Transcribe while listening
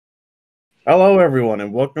Hello, everyone,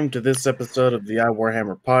 and welcome to this episode of the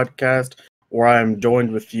Warhammer podcast, where I'm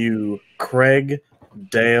joined with you, Craig,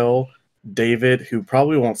 Dale, David, who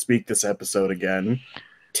probably won't speak this episode again,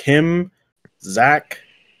 Tim, Zach,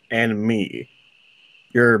 and me,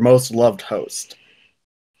 your most loved host.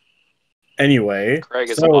 Anyway, Craig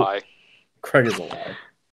is a lie. Craig is a lie.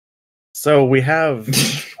 So we have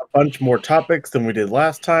a bunch more topics than we did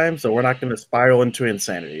last time, so we're not going to spiral into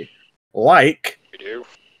insanity. Like, We do.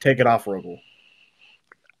 take it off, Rogel.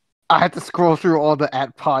 I have to scroll through all the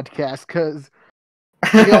podcasts because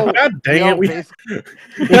God dang it!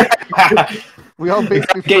 We all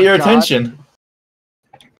basically get your forgot. attention.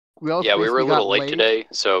 We all Yeah, we were a basically little got late today,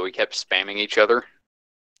 so we kept spamming each other.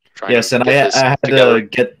 Yes, and I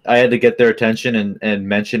had to get their attention and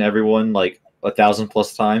mention everyone like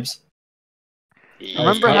 1,000+ times.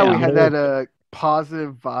 Remember Yeah. how we had that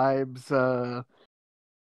positive vibes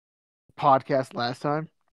podcast last time?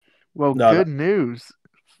 Well, No, good news.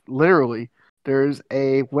 Literally, there's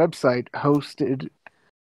a website hosted,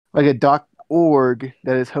 like a .org,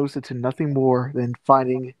 that is hosted to nothing more than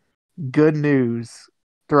finding good news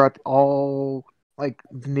throughout all like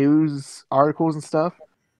news articles and stuff,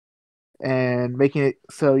 and making it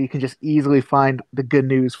so you can just easily find the good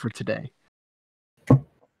news for today.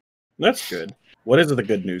 That's good. What is the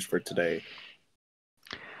good news for today?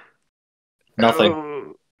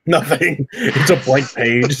 Nothing. Nothing. It's a blank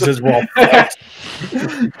page. It says we're all fucked.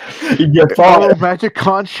 You're Oh, Magic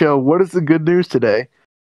Con show. What is the good news today?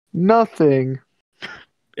 Nothing.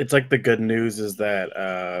 It's like the good news is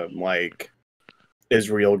that like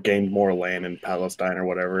Israel gained more land in Palestine or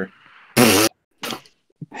whatever.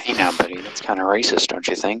 Hey now, buddy, that's kind of racist, don't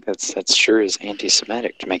you think? That's sure is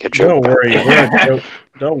anti-Semitic to make a joke. Don't about worry. that.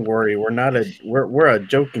 Don't worry. We're a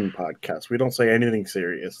joking podcast. We don't say anything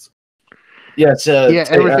serious. Yes,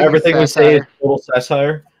 everything we is say is satire. total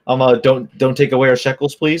satire. Don't take away our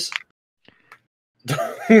shekels, please.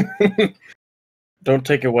 Don't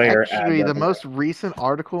take away our ad Actually, the revenue. most recent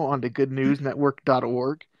article on the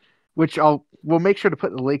goodnewsnetwork.org, which we'll make sure to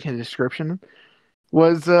put the link in the description,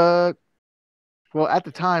 was well, at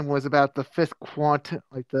the time was about the fifth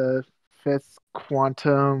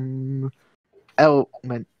quantum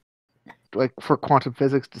element, like for quantum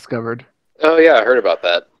physics discovered. Oh yeah, I heard about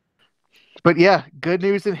that. But yeah, good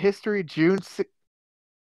news in history, June 6th.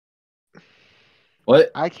 What?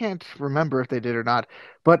 I can't remember if they did or not,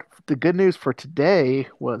 but the good news for today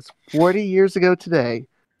was 40 years ago today,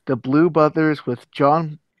 the Blue Brothers with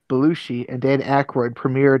John Belushi and Dan Aykroyd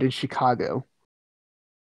premiered in Chicago.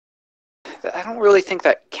 I don't really think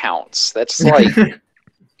that counts. That's like,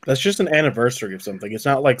 That's just an anniversary of something. It's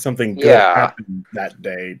not like something good Yeah. happened that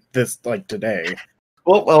day. Like today.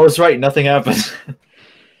 Well, I was right. Nothing happened.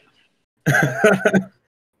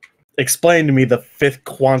 Explain to me the fifth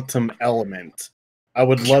quantum element. I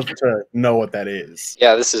would love to know what that is.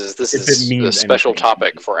 yeah, this is If it means a special anything.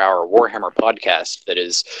 topic for our Warhammer podcast that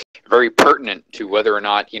is very pertinent to whether or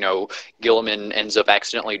not Gilliman ends up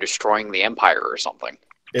accidentally destroying the Empire or something.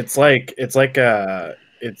 It's like a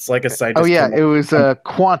scientist. Oh yeah, came it up- was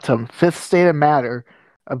quantum, fifth state of matter,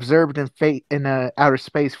 observed in outer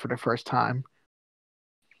space for the first time.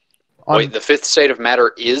 Wait, the fifth state of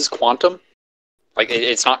matter is quantum? Like,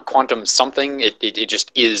 it's not quantum something, it just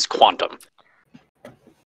is quantum.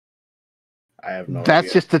 I have no That's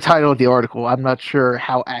idea. just the title of the article. I'm not sure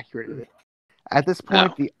how accurate it is. At this point,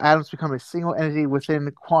 No. the atoms become a single entity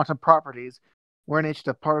within quantum properties, wherein each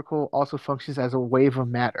the particle also functions as a wave of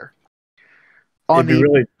matter. On It'd be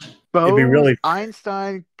really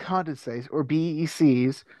Bose-Einstein condensates, or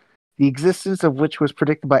BECs, the existence of which was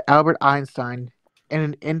predicted by Albert Einstein and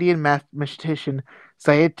an Indian mathematician,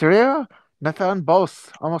 Satyendra Nathan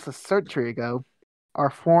Bose, almost a century ago,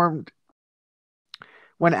 are formed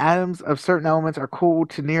when atoms of certain elements are cooled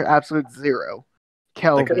to near absolute zero They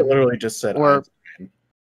could have Kelvin. literally just said Or- Einstein.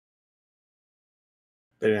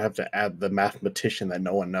 They didn't have to add the mathematician that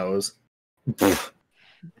no one knows.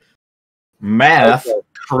 Math. Also-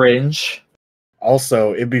 Cringe.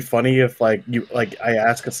 Also, it'd be funny if I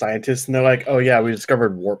ask a scientist and they're like, "Oh yeah, we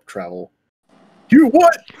discovered warp travel." You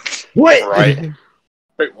what? What? Right.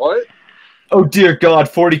 Wait, what? Oh dear God!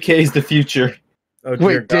 40K is the future. Oh, dear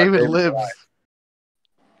Wait, God, David David's lives. alive.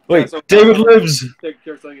 Wait, Yeah, so- David lives. Take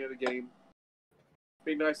care of something in the game.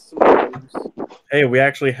 Be nice to some games. Hey, we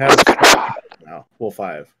actually have now. Well,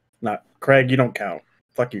 5. Not Craig. You don't count.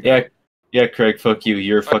 Fuck you. Yeah, yeah, Craig. Fuck you.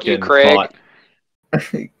 You're Fuck you, fucking Craig. bot.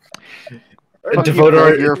 Fuck you, Devote our-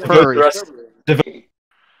 Craig, you're a devote the furry. rest-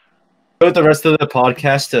 Devote the rest of the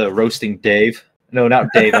podcast to roasting Dave. No, not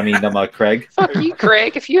Dave. I mean, Craig. Fuck you,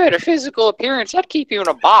 Craig. If you had a physical appearance, I'd keep you in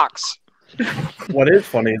a box. What is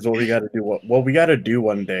funny is what we got to do. What we got to do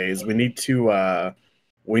one day is we need to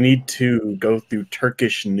go through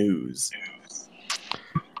Turkish news.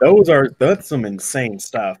 That's some insane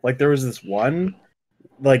stuff. Like there was this one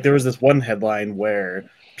headline where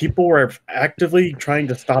people were actively trying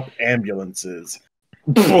to stop ambulances.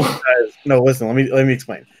 No, listen, let me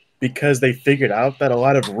explain. Because they figured out that a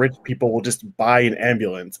lot of rich people will just buy an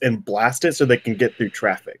ambulance and blast it so they can get through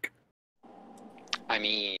traffic. I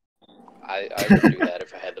mean, I would do that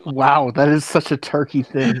if I had the money. Wow, that is such a Turkey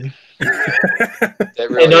thing. That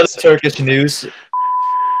really Another is Turkish news.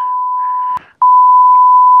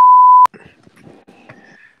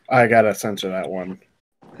 I gotta censor that one.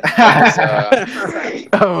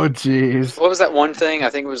 Oh, jeez. What was that one thing? I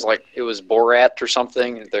think it was Borat or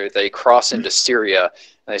something. They cross into Syria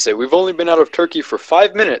and they say, "We've only been out of Turkey for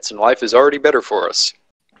 5 minutes and life is already better for us."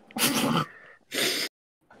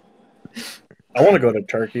 I want to go to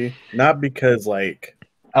Turkey, not because I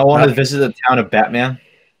want to visit the town of Batman.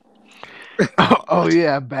 Oh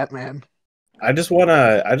yeah, Batman. I just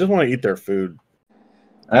wanna eat their food.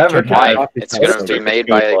 I haven't Why? Why? It's going to be made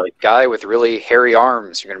by a guy with really hairy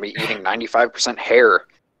arms. You're going to be eating 95% hair.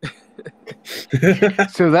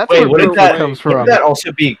 So that's Wait, where wouldn't purple that comes wouldn't from. that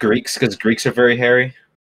also be Greeks? Because Greeks are very hairy.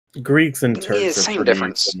 Greeks and Yeah, Turks are same pretty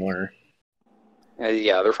difference. similar.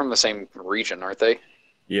 Yeah, they're from the same region, aren't they?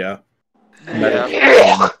 Yeah.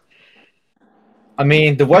 Yeah. I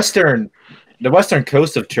mean, the western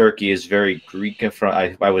coast of Turkey is very Greek.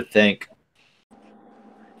 I would think.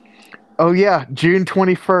 Oh yeah, June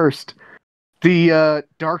 21st. The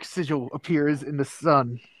dark sigil appears in the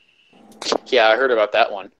sun. Yeah, I heard about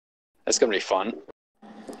that one. That's going to be fun.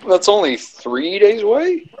 That's only 3 days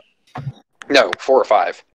away? No, 4 or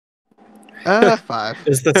 5. 5.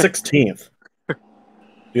 It's the 16th.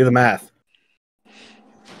 Do the math.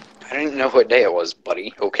 I didn't know what day it was,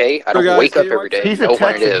 buddy. Okay? I So don't guys, wake do up you every want- day He's and a know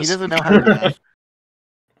when it Texan. He is. doesn't know how to do math.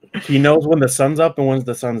 He knows when the sun's up and when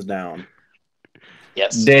the sun's down.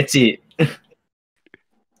 Yes. That's it.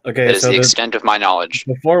 Okay, That is so the extent of my knowledge.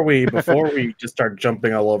 before we just start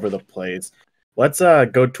jumping all over the place, let's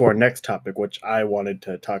go to our next topic, which I wanted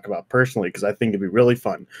to talk about personally because I think it'd be really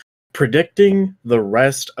fun. Predicting the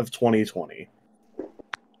rest of 2020.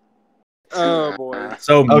 Oh boy.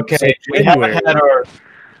 So Okay, so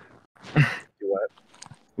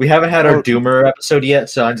we haven't had our Doomer episode yet,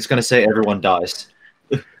 so I'm just gonna say everyone dies.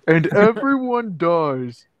 And everyone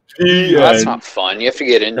dies. Well, that's not fun. You have to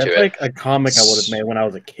get into That's it. like a comic I would have made when I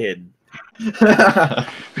was a kid.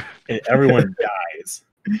 And everyone dies.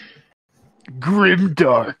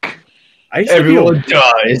 Grimdark. I used to Everyone be dies.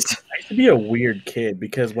 I used to be a weird kid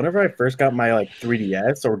because whenever I first got my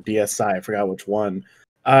 3DS or DSi, I forgot which one.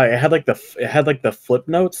 It had like the flip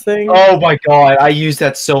notes thing. Oh my god, I used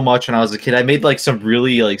that so much when I was a kid. I made some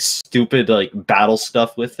really stupid battle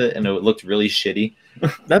stuff with it, and it looked really shitty.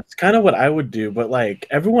 That's kind of what I would do, but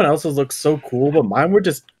everyone else's looked so cool, but mine were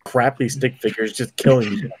just crappy stick figures just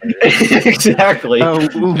killing each other. Exactly. Oh,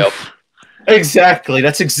 oof. Nope. Exactly.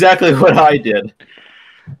 That's exactly what I did.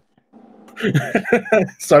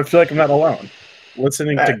 So I feel like I'm not alone.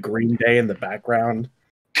 Listening to Green Day in the background.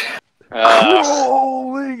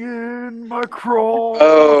 Crawling in my crawl.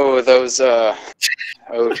 Oh, those,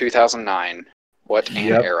 2009. What an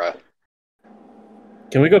Yep. era.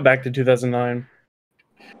 Can we go back to 2009?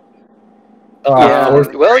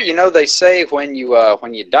 Well, they say when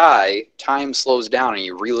you die, time slows down and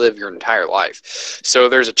you relive your entire life. So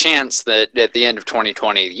there's a chance that at the end of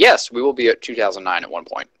 2020, yes, we will be at 2009 at one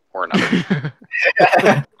point or another.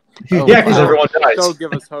 Oh, Yeah, because wow. everyone dies. Don't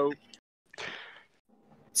give us hope.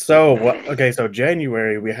 So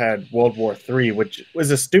January we had World War III, which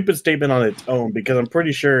was a stupid statement on its own because I'm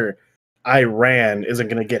pretty sure Iran isn't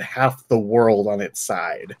going to get half the world on its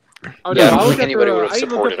side. Oh, Yeah, I no, don't I think looked anybody up would have I even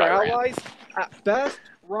looked supported up their Iran. allies. At best,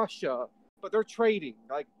 Russia, but they're trading,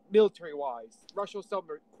 military-wise. Russia will sell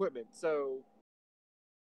them equipment, so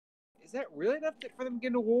is that really enough for them to get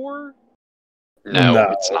into war? No, No.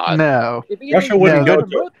 it's not. No. If Russia wouldn't go to-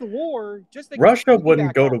 promote the war. Just to Russia piggyback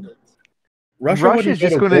wouldn't go to- off it. wouldn't Russia's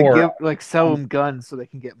just go going to war. give sell them guns so they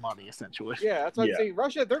can get money, essentially. Yeah, that's what Yeah. I'm saying.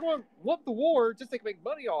 Russia, they're going to whoop the war just to make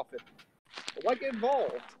money off it. But why get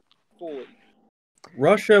involved fully?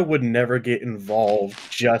 Russia would never get involved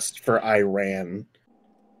just for Iran.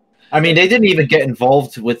 I mean, they didn't even get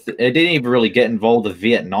involved with. They didn't even really get involved with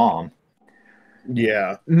Vietnam.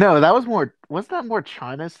 Yeah. No, that was more. Was that more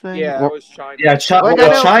China's thing? Yeah, Or- it was China. Yeah, Like, I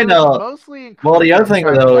know China. it was mostly in Well, the Korea other thing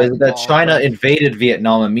China though got is that involved, China but- invaded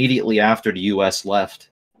Vietnam immediately after the U.S. left,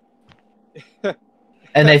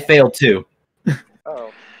 and they failed too.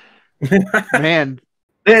 Oh. Man,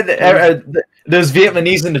 Those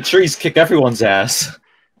Vietnamese in the trees kick everyone's ass.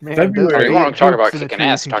 Man, February. those You want to talk about folks in the kicking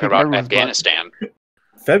ass? trees Talk can kick about everyone's butt. Afghanistan.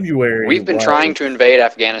 February. We've been was- trying to invade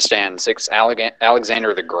Afghanistan since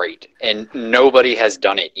Alexander the Great, and nobody has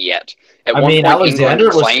done it yet. At I one mean, point, Alexander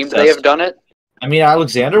England was claimed they have successful. done it. I mean,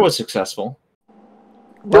 Alexander was successful.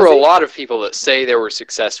 There Was are a he? lot of people that say they were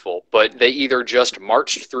successful, but they either just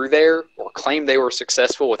marched through there or claimed they were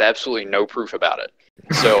successful with absolutely no proof about it.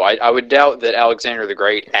 So I would doubt that Alexander the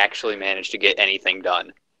Great actually managed to get anything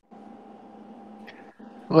done.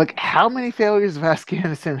 Like, how many failures of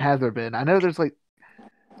Afghanistan have there been? I know there's like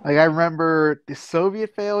I remember the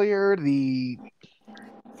Soviet failure,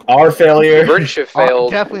 Our The failure. British have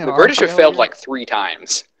failed. definitely The our British have failed failure. like 3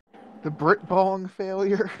 times. the Brit Bong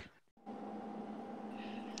failure.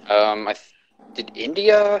 Did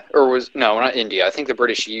India, or was no, not India. I think the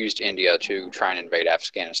British used India to try and invade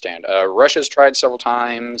Afghanistan. Russia's tried several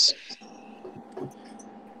times.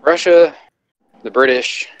 Russia, the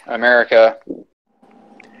British, America.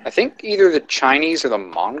 I think either the Chinese or the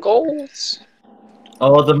Mongols.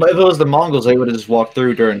 Oh, if it was the Mongols, they would have just walked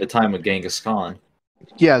through during the time of Genghis Khan.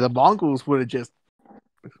 Yeah, the Mongols would have just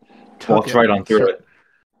Walked right on through it.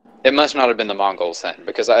 It must not have been the Mongols then,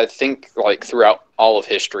 because I think like throughout all of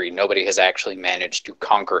history, nobody has actually managed to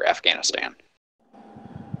conquer Afghanistan.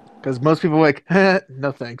 Because most people are like,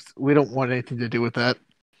 no thanks, we don't want anything to do with that.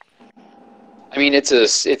 I mean,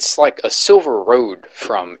 it's like a silver road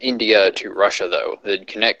from India to Russia, though, that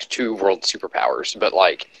connect 2 world superpowers. But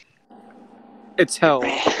like, It's hell.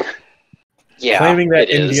 yeah, claiming that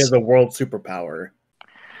it is. India is a world superpower.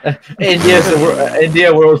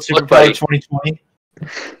 India World Look, Superpower buddy. 2020.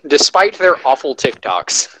 Despite their awful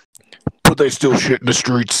TikToks, But they still shit in the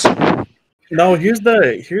streets. No, here's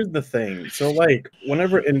the thing. So like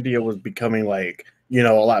whenever India was becoming like, a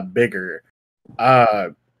lot bigger,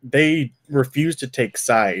 they refused to take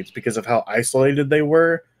sides because of how isolated they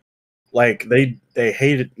were. Like they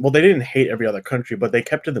hated, well, they didn't hate every other country, but they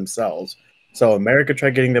kept to themselves. So America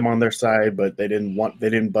tried getting them on their side, but they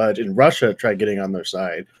didn't budge. And Russia tried getting on their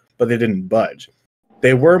side, but they didn't budge.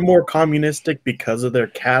 They were more communistic because of their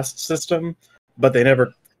caste system, but they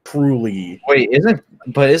never truly. Wait,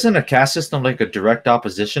 isn't a caste system like a direct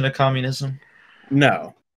opposition to communism?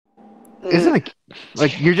 No, Isn't it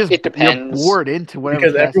like you're just It depends. you're bored into whatever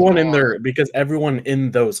because caste everyone you in are. everyone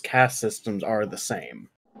in those caste systems are the same.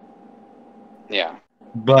 yeah.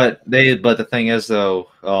 But the thing is though,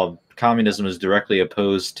 communism is directly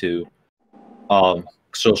opposed to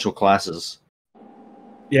social classes.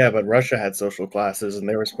 Yeah, but Russia had social classes, and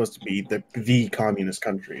they were supposed to be the communist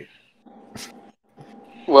country.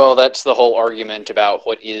 Well, that's the whole argument about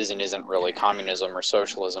what is and isn't really communism or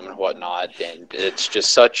socialism and whatnot, and it's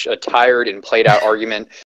just such a tired and played out argument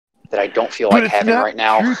that I don't feel like But it's having not right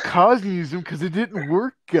now. true communism because it didn't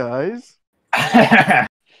work, guys.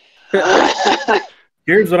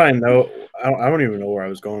 Here's what I know. I don't even know where I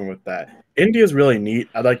was going with that. India's really neat.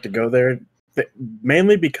 I'd like to go there,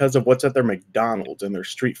 mainly because of what's at their McDonald's and their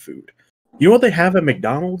street food. You know what they have at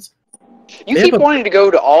McDonald's? You They keep have a- wanting to go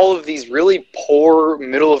to all of these really poor,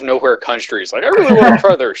 middle of nowhere countries. Like, I really want to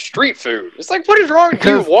try their street food. It's like, what is wrong? Do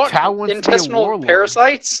you Because want Tao wants to be a intestinal warlord.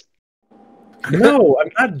 parasites? No, I'm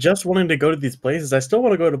not just wanting to go to these places. I still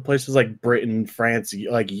want to go to places like Britain, France,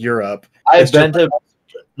 like Europe. I've It's been just- to.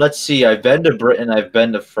 Let's see. I've been to Britain. I've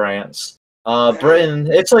been to France. Britain.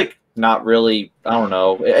 It's like not really. I don't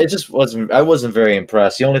know. It just wasn't. I wasn't very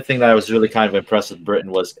impressed. The only thing that I was really kind of impressed with Britain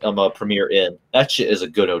was Premier Inn. That shit is a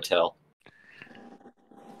good hotel.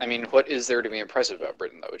 I mean, what is there to be impressive about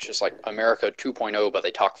Britain, though? It's just like America 2.0, but they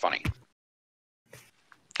talk funny.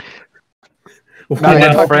 Nah, Yeah,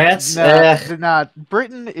 they're talking- France? They're not.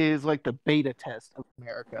 Britain is like the beta test of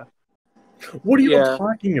America. What are you Yeah.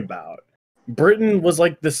 talking about? Britain was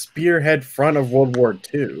like the spearhead front of World War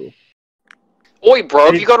II. Oi, bro,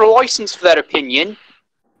 you got a license for that opinion?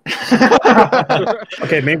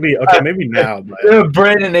 Okay, maybe now, but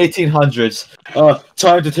Britain 1800s.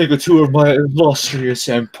 Time to take a tour of my illustrious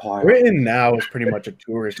empire. Britain now is pretty much a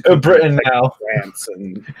tourist. Britain like now. France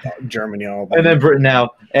and Germany, all that. And then Britain now.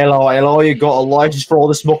 Hello, you got a license for all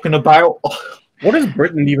this mucking about? What does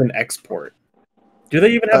Britain even export? Do they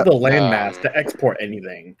even have the landmass Um, to export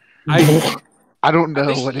anything? I I don't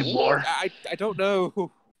know Tea? anymore. I don't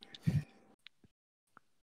know.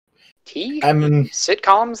 Tea? I mean,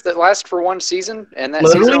 Sitcoms that last for one season, and that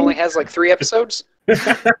season Literally? only has like 3 episodes?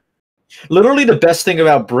 literally the best thing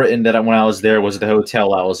about Britain when I was there was the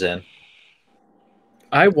hotel I was in.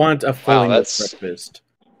 I want a full Wow, English that's- breakfast,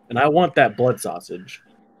 and I want that blood sausage.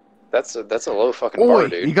 That's a low fucking Oi, bar, you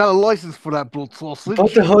dude. got a license for that blood sausage?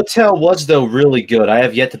 But the hotel was though really good. I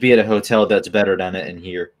have yet to be at a hotel that's better than it in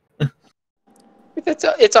here.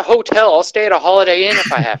 It's a hotel. I'll stay at a Holiday Inn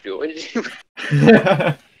if I have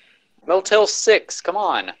to. Motel 6, come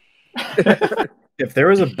on. If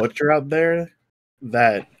there is a butcher out there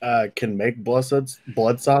that can make blood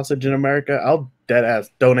sausage in America, I'll deadass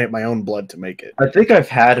donate my own blood to make it. I think I've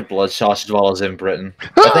had blood sausage while I was in Britain.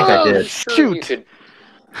 I think I did. Sure, you Shoot. could.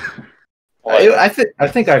 I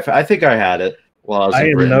think I had it while I was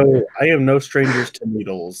in Britain. I am no strangers to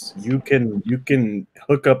needles. You can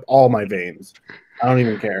hook up all my veins. I don't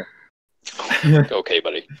even care. Okay,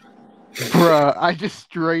 buddy. Bruh, I just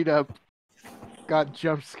straight up got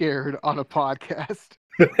jump scared on a podcast.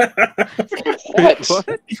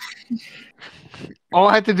 What? All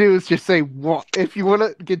I have to do is just say, if you want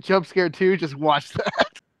to get jump scared too, just watch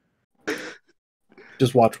that.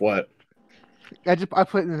 Just watch what? I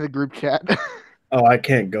put it in the group chat. Oh, I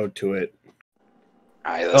can't go to it.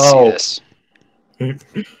 Alright, let's see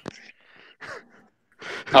this.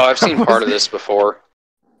 Oh, I've seen part of this before.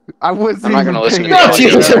 I wasn't I'm not gonna listen to paying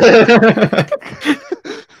the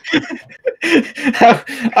attention.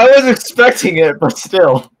 I was expecting it, but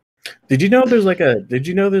still. Did you know there's like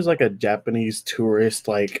a Japanese tourist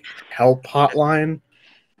like help hotline?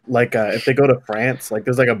 Like if they go to France, like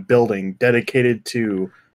there's like a building dedicated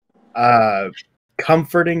to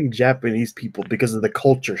comforting Japanese people because of the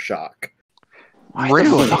culture shock. Why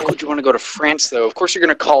Really? the fuck would you want to go to France, though? Of course you're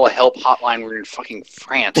gonna call a help hotline when you're in fucking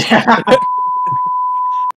France.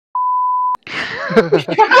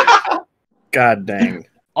 God dang.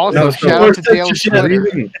 Also, No, so shout out to Dale the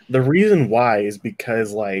Schroeder. The reason why is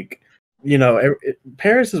because, like, you know,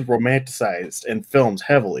 Paris is romanticized in films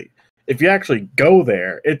heavily. If you actually go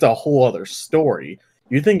there, it's a whole other story.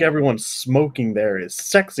 You think everyone smoking there is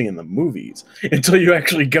sexy in the movies until you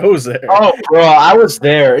actually goes there. Oh, bro, I was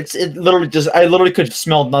there. It literally just I literally could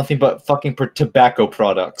smell nothing but fucking tobacco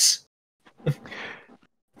products.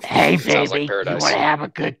 Hey, Sounds like baby, you paradise. want to have a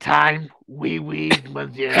good time? Oui,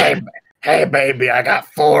 monsieur. Hey, baby, I got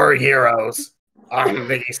 4 euros on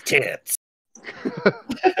these tits.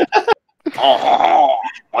 Oh,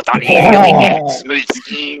 what on smooth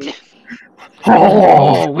skin.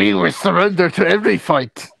 Oh, we will surrender to every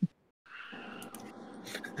fight.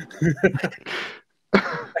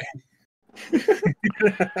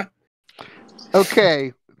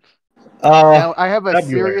 Okay, now I have a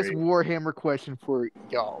February. serious Warhammer question for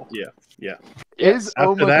y'all. Yeah. Is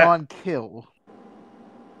After that- Omegon kill?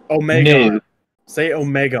 Omegon. No. Say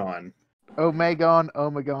Omegon.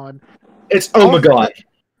 Omegon. It's Omegon.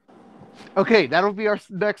 Okay, that'll be our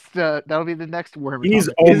next. That'll be the next Warhammer. He's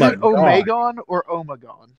topic. Is it Omegon. Omegon or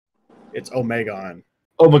Omegon? It's Omegon.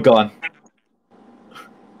 Omegon.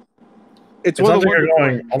 It's It one sounds of like the you're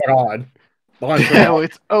wonder going, oh my god. No,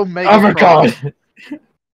 it's Omega. Omegon.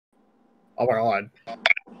 Oh my god.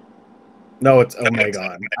 No, it's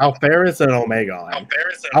Omegon. Alferis and Omegon.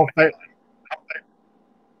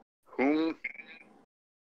 Whom?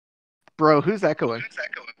 Bro, who's echoing?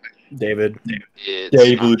 David. It's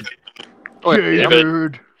David. Oh, David.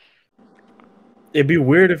 Dude. It'd be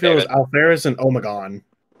weird if it was David. Alferis and Omegon.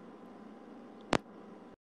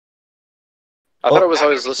 I thought it was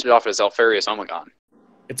always listed off as Alfarius Omegon.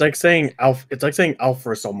 It's like saying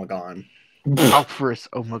Alferis Omegon. Alferis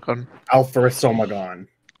Omegon. Alferis Omegon.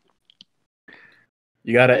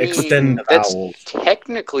 You gotta I mean, extend the that's vowels.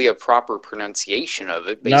 technically a proper pronunciation of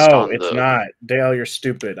it based No, on it's the... not. Dale, you're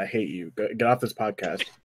stupid. I hate you. Get off this podcast.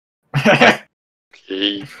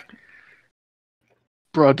 Okay.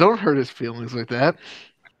 Bro, don't hurt his feelings like that.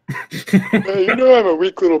 Hey, you know I'm a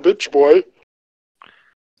weak little bitch boy.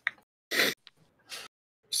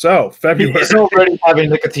 So, February. He's already having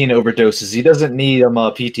nicotine overdoses. He doesn't need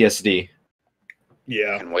PTSD.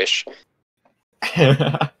 Yeah. And wish.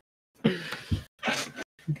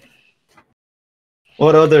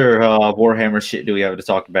 What other Warhammer shit do we have to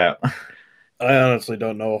talk about? I honestly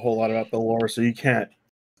don't know a whole lot about the lore, so you can't.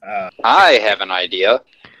 I have an idea.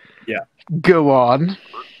 Go on.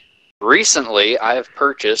 Recently, I have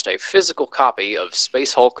purchased a physical copy of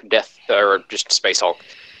Space Hulk or just Space Hulk,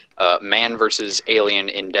 Man versus Alien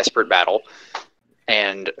in Desperate Battle,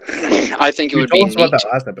 and I think it You would be told us about neat. that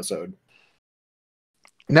last episode.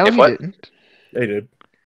 No, If he what? didn't. They did.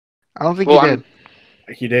 I don't think Well, he I'm- did.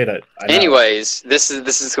 He did it. I know. Anyways, this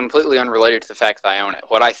is completely unrelated to the fact that I own it.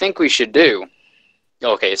 What I think we should do.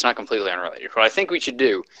 Okay, it's not completely unrelated. What I think we should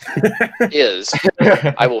do is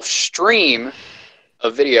I will stream a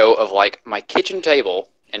video of like my kitchen table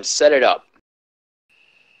and set it up,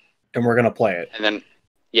 And we're gonna play it. and then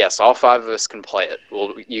yes, all 5 of us can play it.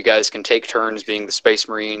 Well, you guys can take turns being the Space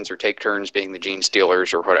Marines or take turns being the Gene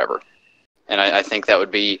Stealers or whatever. And I think that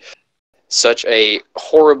would be such a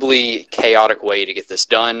horribly chaotic way to get this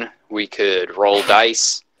done we could roll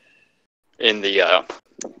dice in the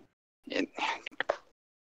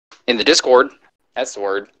in the Discord. That's the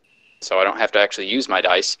word. So I don't have to actually use my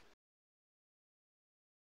dice.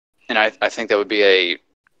 And I think that would be a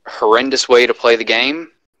horrendous way to play the game.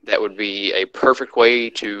 That would be a perfect way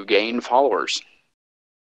to gain followers.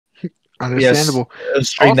 Understandable. Yes,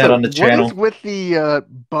 stream that on the channel. What is with the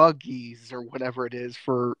buggies or whatever it is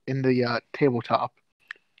for in the tabletop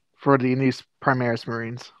for the new Primaris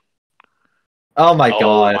Marines? Oh my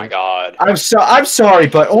god. Oh my god. I'm sorry,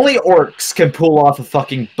 but only orcs can pull off a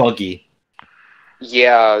fucking buggy.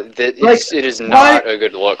 Yeah, Like, it is not a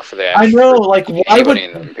good look for that. I know, like, why anybody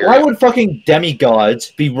in the Imperium. would fucking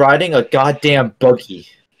demigods be riding a goddamn buggy?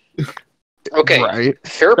 Okay, Right.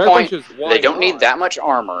 fair That point. question is, why They don't need not? that much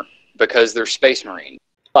armor because they're Space Marine,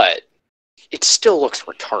 but it still looks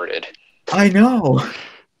retarded. I know.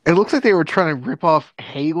 It looks like they were trying to rip off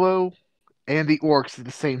Halo and the orcs at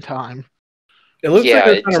the same time. It looks Yeah, like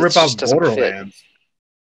they're trying to it rip just off doesn't fit. Borderlands.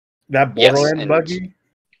 That Yes, Borderlands and- buggy?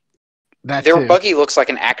 That Their too. buggy looks like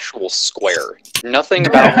an actual square. Nothing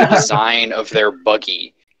about the design of their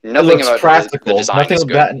buggy. It Nothing looks about the practical. design is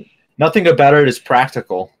good. Nothing about it is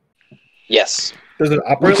practical. Yes. Does it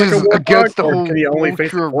operate Which like is a against the warthog, or whole can he only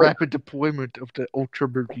face ultra a fork? rapid deployment of the Ultra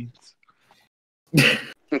Marines.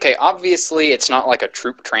 Okay, obviously it's not like a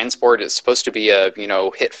troop transport. It's supposed to be a,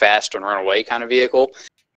 hit fast and run away kind of vehicle.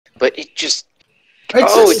 But it just...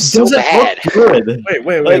 it's so doesn't bad. look good.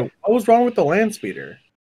 Wait. Like- What was wrong with the land speeder?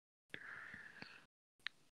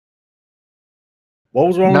 What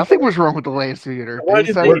was wrong Nothing was wrong with the Land Theater. Why They did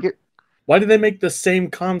decided they- to get- Why did they make the same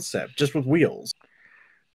concept, just with wheels?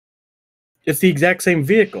 It's the exact same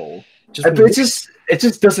vehicle. Just with It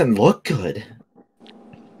just doesn't look good.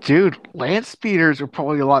 Dude, land speeders are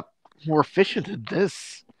probably a lot more efficient than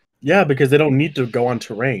this. yeah, because they don't need to go on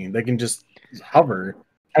terrain. They can just hover.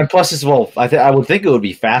 And plus, as well, I would think it would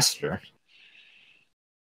be faster.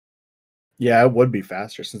 Yeah, it would be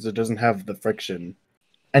faster since it doesn't have the friction.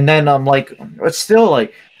 And then I'm like, it's still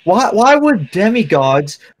like, why would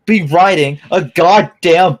demigods be riding a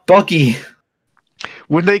goddamn buggy?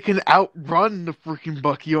 When they can outrun the freaking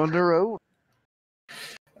Bucky on their own.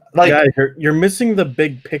 Like, yeah, you're missing the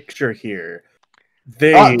big picture here.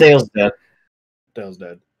 Dale's dead. Dale's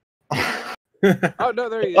dead. Oh no,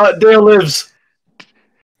 there he is. Dale lives.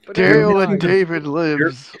 But Dale he's and not. David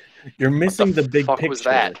lives. You're missing What the the big fuck picture. was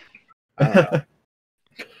that? I don't know.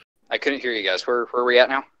 I couldn't hear you guys. Where are we at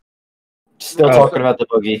now? Still Oh. talking about the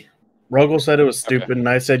buggy. Rogel said it was Okay. stupid, and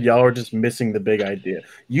I said y'all are just missing the big idea.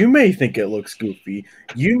 You may think it looks goofy,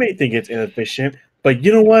 you may think it's inefficient, but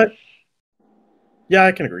you know what? Yeah,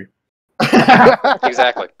 I can agree.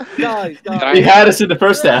 Exactly. Guys, He had us in the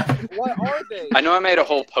first half. what are they? I know I made a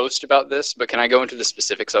whole post about this, but can I go into the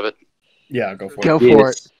specifics of it? Yeah, go for Go it. for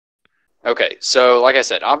it. Okay, so like I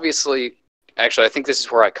said, obviously, actually, I think this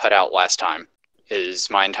is where I cut out last time, is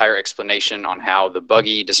my entire explanation on how the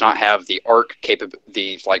buggy does not have the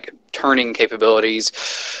turning capabilities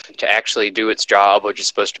to actually do its job, which is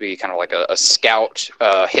supposed to be kind of like a scout,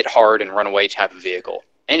 hit hard and run away type of vehicle.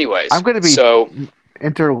 Anyways, I'm gonna be- so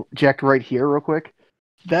Interject right here, real quick.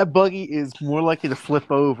 That buggy is more likely to flip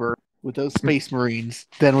over with those Space Marines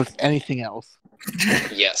than with anything else.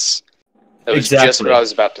 yes, that was Exactly. just what I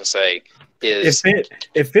was about to say. Is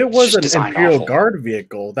If it was just an designed Imperial awful. Guard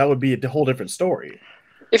vehicle, that would be a whole different story.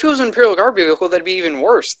 if it was an Imperial Guard vehicle, that'd be even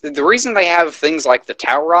worse. The reason they have things like the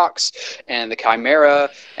Tau Rocks and the Chimera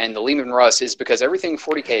and the Lehman Russ is because everything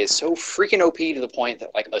 40K is so freaking OP to the point that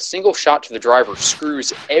like a single shot to the driver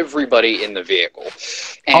screws everybody in the vehicle.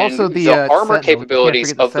 And Also, the, armor Sentinel. capabilities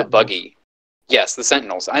Can't forget of the the Sentinels. buggy. Yes, the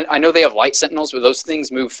Sentinels. I know they have light Sentinels, but those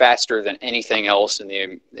things move faster than anything else in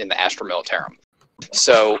the Astra Militarum.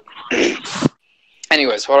 So,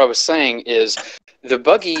 anyways, what I was saying is the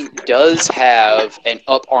buggy does have an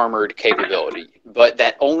up-armored capability, but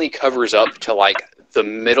that only covers up to like the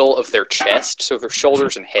middle of their chest, so their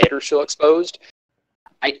shoulders and head are still exposed.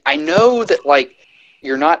 I know that like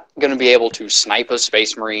you're not going to be able to snipe a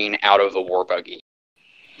Space Marine out of a war buggy.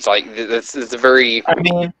 It's like that's a very I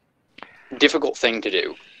mean, difficult thing to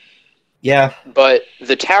do. yeah. But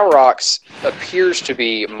the Tau Rocks appears to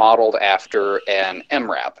be modeled after an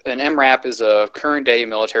MRAP. An MRAP is a current-day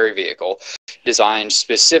military vehicle designed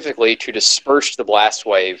specifically to disperse the blast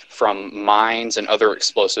wave from mines and other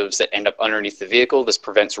explosives that end up underneath the vehicle. This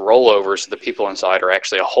prevents rollover, so the people inside are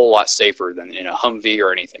actually a whole lot safer than in a Humvee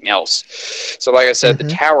or anything else. So like I said, the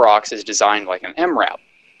Tau Rocks is designed like an MRAP.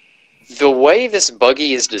 The way this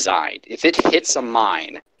buggy is designed, if it hits a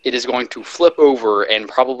mine, it is going to flip over and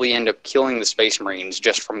probably end up killing the Space Marines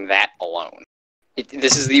just from that alone.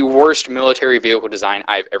 This is the worst military vehicle design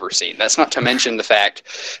I've ever seen. That's not to mention the fact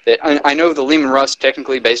that I know the Lehman Russ,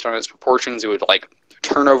 technically based on its proportions, it would like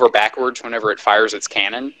turn over backwards whenever it fires its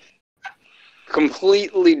cannon.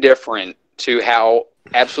 Completely different to how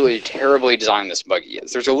absolutely terribly designed this buggy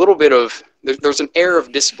is. There's a little bit of there's an air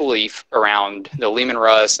of disbelief around the Lehman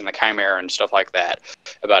Russ and the Chimera and stuff like that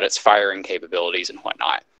about its firing capabilities and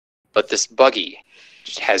whatnot. But this buggy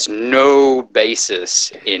just has no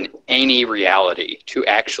basis in any reality to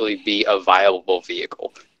actually be a viable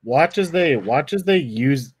vehicle. Watch as they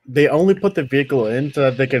use. They only put the vehicle in so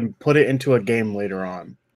that they can put it into a game later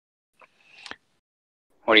on.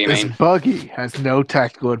 What do you This mean? buggy has no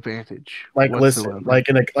tactical advantage. Like whatsoever. listen,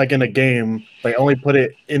 like in a game, they only put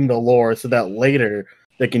it in the lore so that later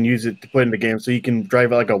they can use it to put in the game, so you can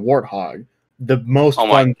drive it like a warthog. The most Oh fun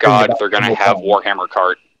my thing god, about they're gonna Warthog. have Warhammer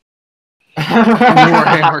Kart.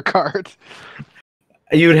 Warhammer cards.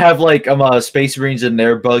 You would have like Space Marines in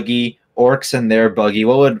their buggy, orcs in their buggy.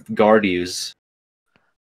 What would Guard use?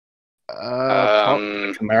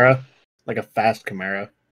 Chimera, like a fast Chimera,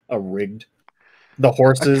 a rigged. The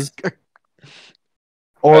horses.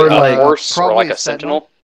 Or a like, horse or probably like a a sentinel.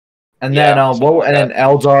 and Yeah, then something like and then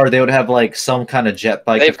Eldar, they would have like some kind of jet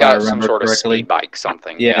bike. They've if I got some remember sort of correctly. speed bike,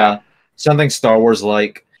 something. Yeah, something Star Wars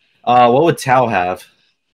like. What would Tau have?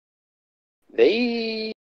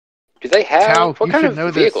 Do they have Tau, what you kind should of know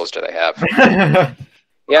this. vehicles do they have?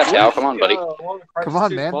 Yeah, Tau, come on, buddy. Come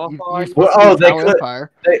on, man. You're Well, supposed oh, to be they Tau could-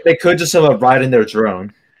 Empire. they could just ride in their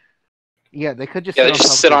drone. Yeah, they could just. Yeah, they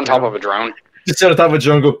just sit on top of a drone. Just sit on top of a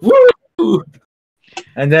drone, and go woo.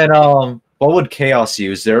 And then what would Chaos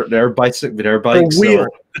use? Their bikes. The wheel,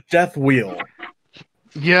 the death wheel.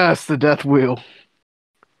 Yes, the death wheel.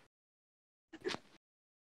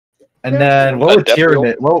 And then A what would death wheel?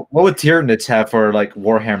 Tyranids? What would Tyranids have for like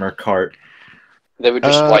Warhammer cart? They would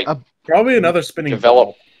just Probably another spinning develop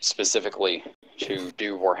ball. specifically to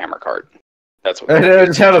do Warhammer Kart. That's what. And they then would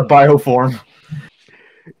just have a bioform.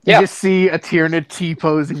 You Yeah. just see a Tyranid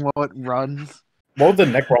T-posing while it runs. What would the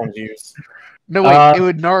Necrons use? No, wait, Uh, it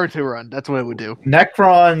would Naruto run. That's what it would do.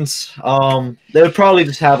 Necrons. They would probably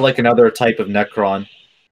just have like another type of Necron.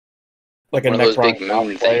 Like a One of those Necron big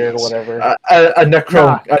moon player or things. whatever. A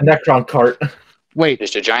Necron cart. Wait,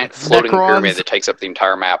 Just a giant floating Necrons- pyramid that takes up the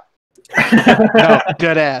entire map. no,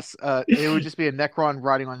 dead ass. It would just be a Necron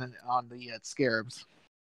riding on the Scarabs.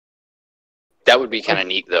 That would be kind of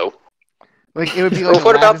neat, though. Like it would be Or like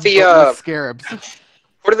what about Aladdin, the, but with Scarabs?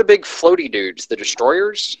 What are the big floaty dudes? The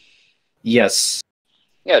destroyers? Yes.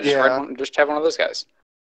 Yeah, just, Yeah. just have one of those guys.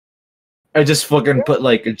 I just fucking put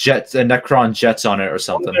like Necron jets on it or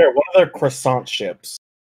something. One of their croissant ships.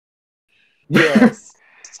 Yes.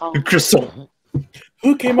 Croissant.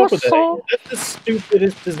 Who came up with that? Croissant. That's the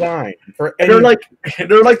stupidest design for any. They're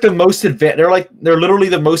like the most advanced. They're literally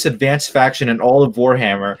the most advanced faction in all of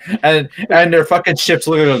Warhammer, and their fucking ships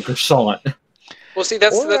look like a croissant. Well, see,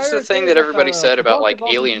 that's Well, the I thing think that everybody that, said about like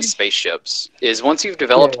development alien of- spaceships is once you've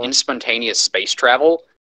developed Yeah. instantaneous space travel,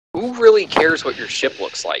 who really cares what your ship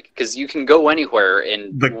looks like? Because you can go anywhere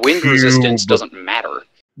and The wind resistance cube. doesn't matter.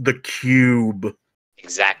 the cube.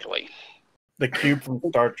 Exactly. The cube from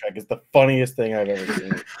Star Trek is the funniest thing I've ever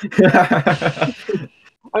seen. I mean,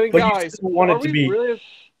 But you guys, still want it are to we be- really?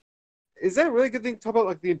 Is that a really good thing to talk about,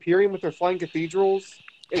 like the Imperium with their flying cathedrals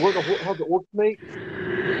and how the orcs make?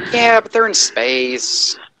 Yeah, but they're in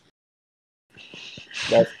space.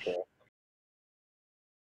 That's true.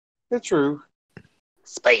 That's true.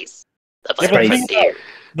 Space. The Yeah, but frontier. think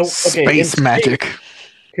about- Space in magic.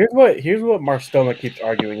 Here's what Marstoma keeps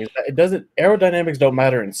arguing is that it doesn't aerodynamics don't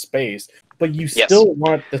matter in space, but you Yes. still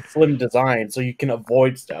want the slim design so you can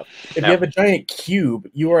avoid stuff. If No. you have a giant cube,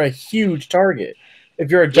 you are a huge target. If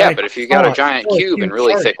you're a Yeah, giant but if you got a croissant, giant you're cube and huge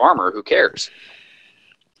really target. thick armor, who cares?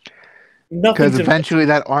 Because Nothing's eventually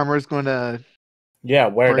that armor is going to wear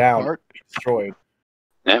break down, apart. be destroyed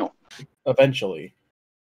No. eventually.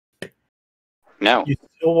 No. You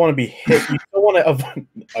still want to be hit. You still want to avoid.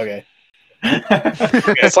 Okay.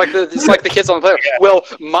 It's like the kids on the planet. Well,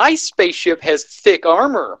 my spaceship has thick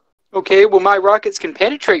armor. Okay, well my rockets can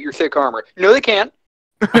penetrate your thick armor. No, they can't.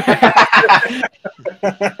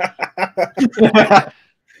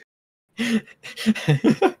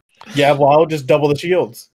 Yeah, well, I'll just double the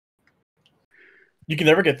shields. You can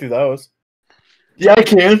never get through those. Yeah, I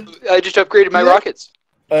can. I just upgraded my Yeah. rockets.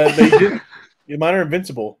 They did. Mine are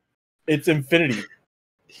invincible. It's infinity.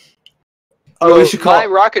 Oh, we should my call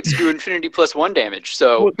rockets do infinity plus 1 damage.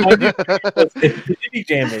 So Infinity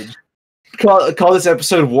damage. call this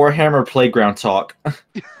episode Warhammer Playground Talk.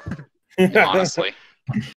 honestly,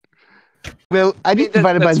 Well, I mean, just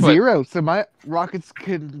divided by that's what- 0, so my rockets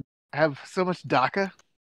can have so much DACA?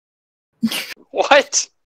 What?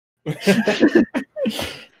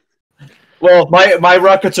 Well, my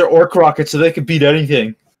rockets are orc rockets, so they can beat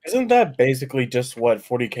anything. Isn't that basically just what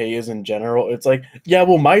 40k is in general? It's like, yeah,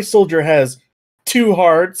 well, my soldier has 2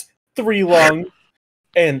 hearts, 3 lungs,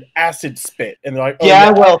 and acid spit, and they're like, oh, Yeah,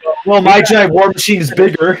 well, my giant war machine is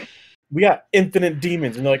bigger. we got infinite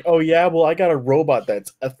demons, and they're like, oh yeah, well, I got a robot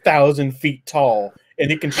that's 1,000 feet tall,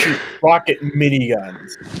 and it can shoot rocket miniguns.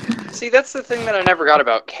 See, that's the thing that I never got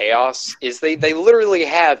about Chaos, is they literally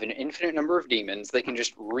have an infinite number of demons. They can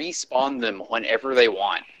just respawn them whenever they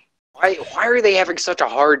want. Why are they having such a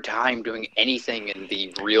hard time doing anything in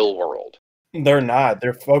the real world? They're not.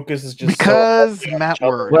 Their focus is just Because so Matt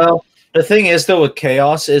Word. Well, the thing is, though, with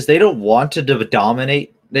Chaos is they don't want to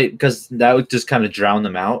dominate, because that would just kind of drown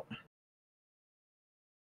them out.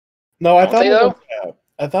 No, I Don't thought they, it though? was,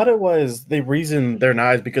 I thought it was the reason they're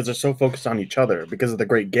not is because they're so focused on each other because of the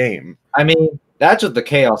great game. I mean, that's with the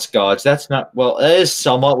Chaos Gods. That's not, well, it is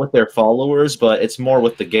somewhat with their followers, but it's more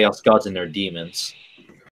with the Chaos Gods and their demons.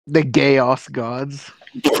 The Chaos Gods.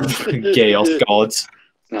 Chaos Gods.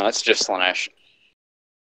 No, that's just Slanesh.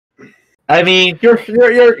 I mean,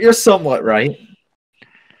 you're somewhat right.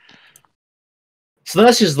 So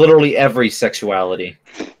that's just literally every sexuality.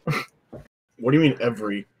 What do you mean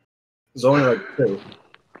every? There's only like 2.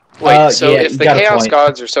 Wait, so yeah, if you the got a Chaos point.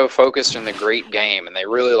 Gods are so focused in the great game and they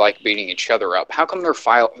really like beating each other up, how come their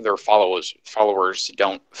followers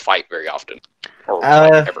don't fight very often? Or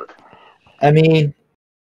like, ever? I mean,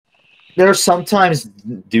 there sometimes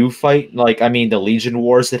do fight, like, I mean, the Legion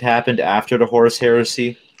Wars that happened after the Horus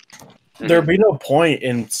Heresy. There'd be no point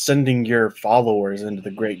in sending your followers into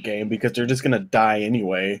the great game because they're just gonna die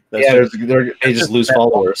anyway. That's Yeah, just, they just lose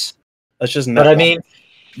followers. that's just But not. I mean,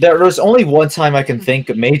 there's only one time I can think,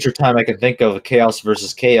 a major time I can think of Chaos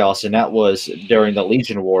versus Chaos, and that was during the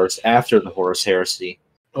Legion Wars after the Horus Heresy,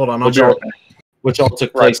 Hold on, I'll which be right all, back. which all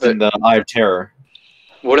took Right, place in the Eye of Terror.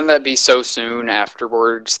 Wouldn't that be so soon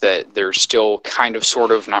afterwards that they're still kind of,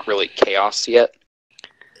 sort of, not really chaos yet?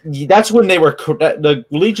 That's when they were. The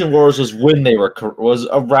Legion Wars was when they were. Was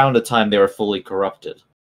around the time they were fully corrupted.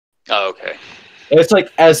 Oh, okay. It's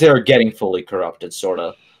like as they were getting fully corrupted, sort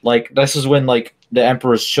of. Like this is when like the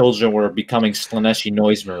Emperor's children were becoming Slaneshi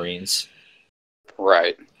Noise Marines,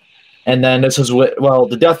 Right. and then this is what. Well,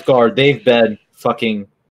 the Death Guard, they've been fucking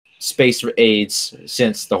space aids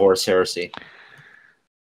since the Horus Heresy.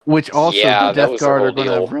 Which also, Yeah, the that Death was the Guard whole are going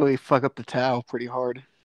deal. to really fuck up the Tau pretty hard.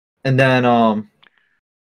 And then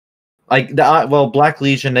like the Black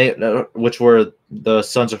Legion, they which were the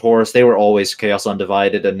Sons of Horus, they were always Chaos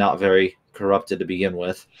Undivided and not very corrupted to begin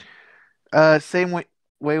with. Same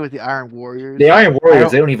way with the Iron Warriors. The Iron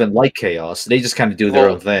Warriors, they don't even like Chaos. They just kind of do their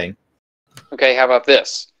Well- own thing. Okay, how about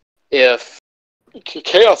this? If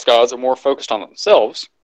Chaos Gods are more focused on themselves,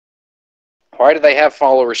 why do they have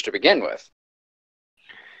followers to begin with?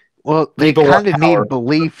 Well, they People want kind of power. need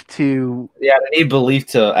belief to. Yeah, they need belief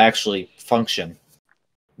to actually function.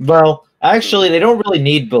 Well, actually, they don't really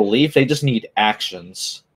need belief. They just need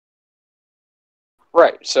actions.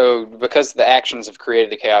 Right, so because the actions have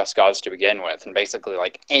created the Chaos Gods to begin with, and basically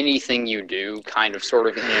like anything you do kind of sort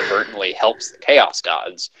of inadvertently helps the Chaos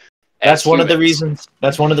Gods. That's as one of the humans. reasons.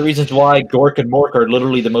 That's one of the reasons why Gork and Mork are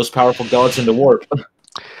literally the most powerful gods in the warp.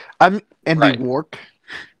 And Right. the Warp.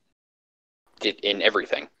 In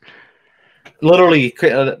everything. Literally,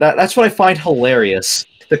 that's what I find hilarious.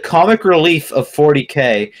 The comic relief of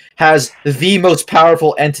 40k has the most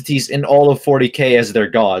powerful entities in all of 40k as their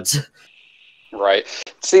gods. Right.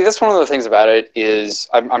 See, that's one of the things about it is,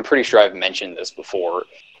 I'm pretty sure I've mentioned this before,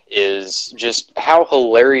 is just how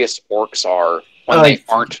hilarious orcs are when they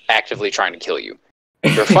aren't actively trying to kill you.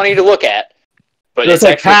 They're funny to look at, but It's it's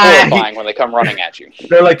like, actually horrifying when they come running at you.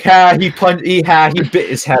 They're like, he bit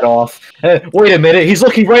his head off. Wait a minute, he's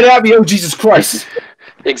looking right at me. Oh Jesus Christ!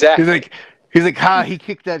 Exactly. He's like, ha! He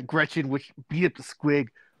kicked that Gretchen, which beat up the Squig.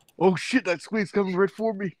 Oh shit! That Squig's coming right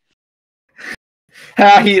for me.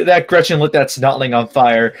 That Gretchen lit that snotling on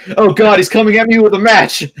fire. Oh God, he's coming at me with a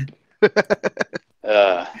match.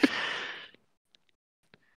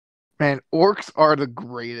 Man, orcs are the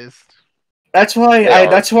greatest. That's why They are.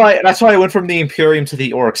 that's why I went from the Imperium to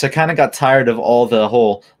the Orcs. I kind of got tired of all the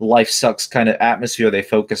whole life sucks kind of atmosphere they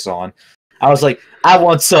focus on. I was like, I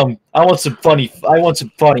want some funny. I want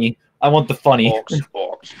the funny. Orcs.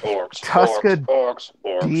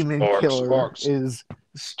 Tuska Demon Killer is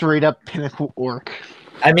straight up pinnacle orc.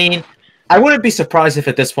 I mean, I wouldn't be surprised if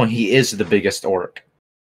at this point he is the biggest orc.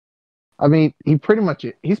 I mean, he pretty much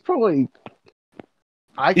is. He's probably.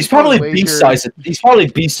 He's probably B-size. He's probably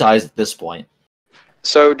B-size at this point.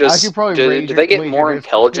 So I could probably do they get wager more there's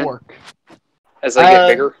intelligent Quark. as they get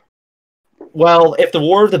bigger? Well, if the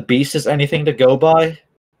War of the Beast is anything to go by,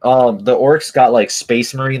 the orcs got like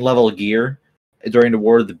Space Marine level gear during the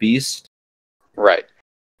War of the Beast, Right.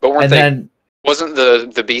 But wasn't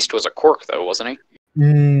the Beast was a Quark though, wasn't he?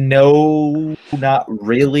 No, not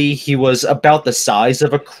really. He was about the size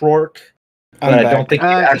of a Krork, but I don't think he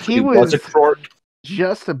actually he was a Krork.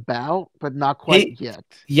 Just about, but not quite yet.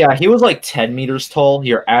 Yeah, he was like 10 meters tall.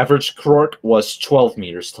 Your average Krork was 12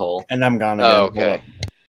 meters tall. And I'm gone again. Oh, okay.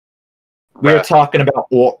 We were talking about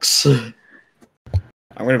orcs.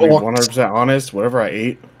 I'm going to be 100% honest. Whatever I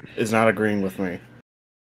ate is not agreeing with me.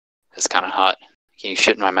 It's kind of hot. Can you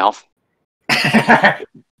shit in my mouth?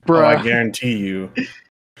 Oh, I guarantee you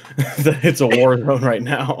that it's a war zone right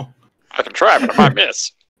now. I can try, but I might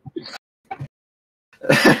miss.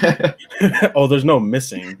 Oh, there's no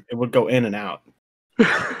missing. It would go in and out.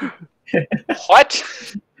 What?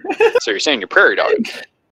 So you're saying you're prairie dog?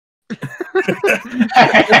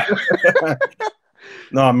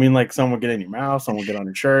 No, I mean like someone get in your mouth, someone get on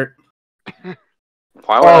your shirt.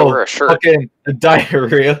 Why would I wear a shirt? Fucking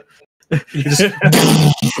diarrhea. I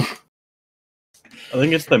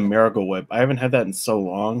think it's the Miracle Whip. I haven't had that in so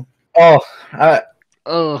long. I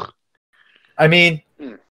mean,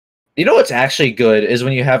 you know what's actually good is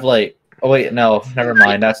when you have like. Oh wait, no, never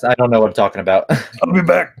mind. I don't know what I'm talking about. I'll be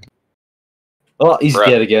back. Oh, he's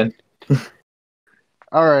dead again.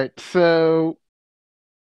 All right, so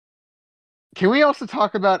can we also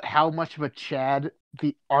talk about how much of a Chad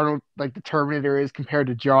the Terminator is compared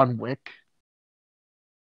to John Wick?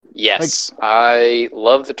 Yes, I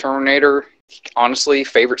love the Terminator. Honestly,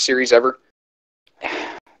 favorite series ever.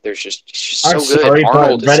 It's just so good.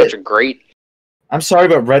 Arnold is such a great. I'm sorry,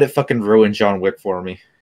 but Reddit fucking ruined John Wick for me.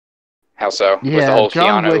 How so? Yeah, with the whole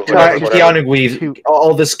John Keanu. Wick, Keanu Reeves,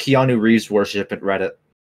 all this Keanu Reeves worship at Reddit.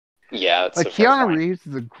 Yeah, it's Keanu Reeves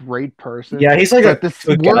is a great person. Yeah, he's like this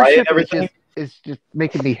good guy and everything. Is just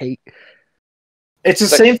making me hate. It's the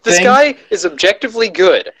same thing. This guy is objectively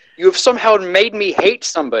good. You have somehow made me hate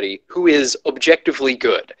somebody who is objectively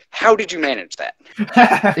good. How did you manage that?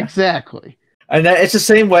 Exactly. And it's the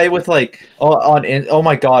same way with like oh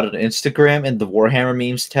my god, on Instagram and the Warhammer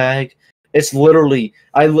memes tag. It's literally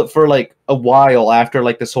I look for like a while after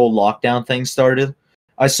like this whole lockdown thing started.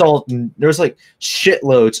 I saw there was like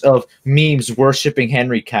shitloads of memes worshiping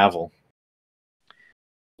Henry Cavill.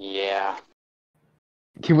 Yeah.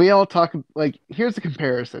 Can we all talk like here's the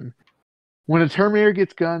comparison. When a Terminator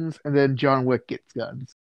gets guns and then John Wick gets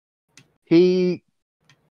guns. He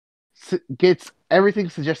gets everything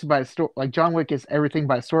suggested by a store. Like John Wick gets everything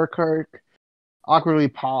by a store clerk, awkwardly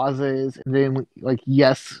pauses, and then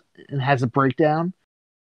yes, and has a breakdown.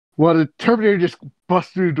 Well, the Terminator just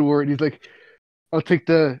busts through the door and he's like, "I'll take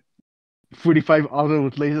the 45 auto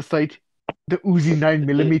with laser sight, the Uzi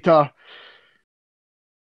 9mm,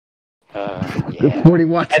 the 40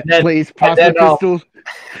 watts blaze plasma pistols."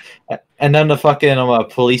 And then the fucking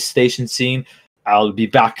police station scene. I'll be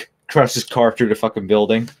back. Crashes car through the fucking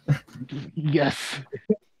building. Yes.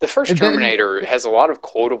 The first Terminator has a lot of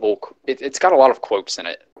quotable. It's got a lot of quotes in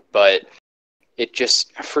it, but it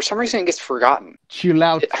just for some reason it gets forgotten. Chill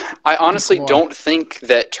out. I honestly don't think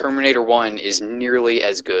that Terminator 1 is nearly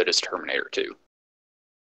as good as Terminator 2.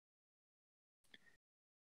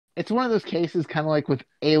 It's one of those cases, kind of like with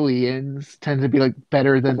Aliens, tends to be like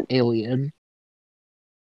better than Alien.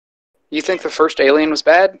 You think the first Alien was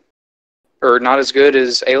bad? Or not as good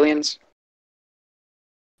as Aliens?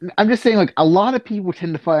 I'm just saying, like, a lot of people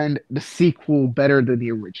tend to find the sequel better than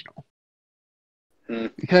the original.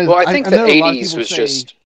 Because I think the 80s was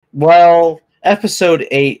just... Well, Episode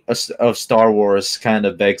 8 of Star Wars kind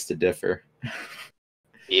of begs to differ.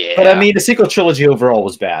 Yeah. But I mean, the sequel trilogy overall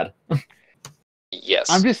was bad. Yes.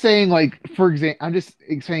 I'm just saying, like, for example, I'm just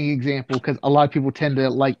saying an example because a lot of people tend to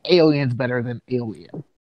like Aliens better than Alien.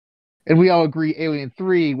 And we all agree Alien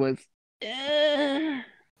 3 was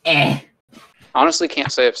Honestly,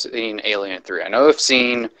 can't say I've seen Alien 3. I know I've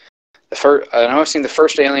seen the first. I know I've seen the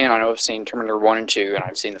first Alien. I know I've seen Terminator 1 and 2, and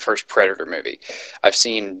I've seen the first Predator movie. I've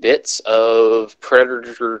seen bits of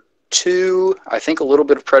Predator 2. I think a little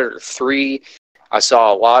bit of Predator 3. I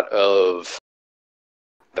saw a lot of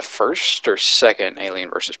the first or second Alien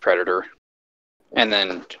versus Predator, and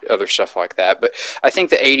then other stuff like that. But I think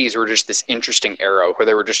the 80s were just this interesting era where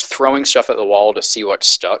they were just throwing stuff at the wall to see what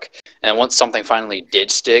stuck. And once something finally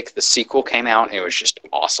did stick, the sequel came out, and it was just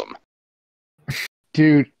awesome.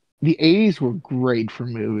 Dude, the 80s were great for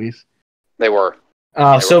movies. They were.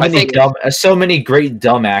 So many great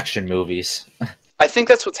dumb action movies. I think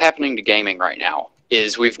that's what's happening to gaming right now.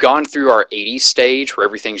 is we've gone through our 80s stage where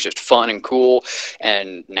everything's just fun and cool,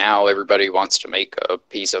 and now everybody wants to make a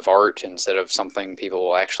piece of art instead of something people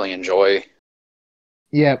will actually enjoy.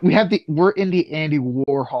 Yeah, we're in the Andy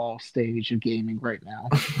Warhol stage of gaming right now.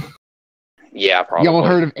 Yeah, probably. Y'all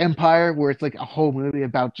heard of Empire, where it's like a whole movie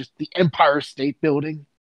about just the Empire State Building?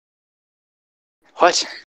 What?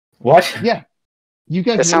 What? Yeah. You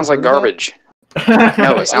guys That sounds never like heard of garbage.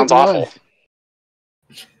 No, it sounds awful.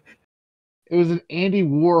 It was an Andy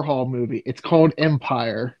Warhol movie. It's called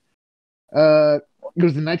Empire. It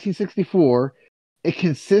was in 1964. It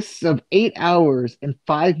consists of 8 hours and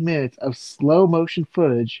 5 minutes of slow motion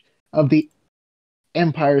footage of the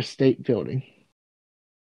Empire State Building.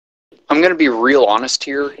 I'm going to be real honest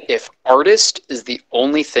here. If artist is the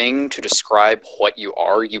only thing to describe what you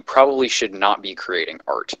are, you probably should not be creating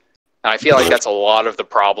art. And I feel like that's a lot of the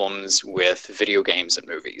problems with video games and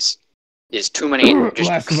movies. Is too many just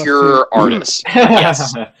Last of Us pure 2. artists.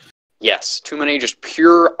 Yes. Yes, too many just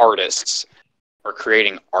pure artists are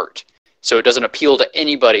creating art. So it doesn't appeal to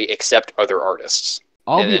anybody except other artists.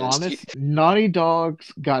 I'll And be then honest, Naughty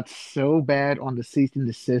Dogs got so bad on the cease and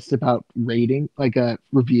desist about rating,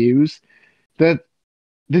 reviews, that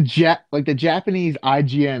the Japanese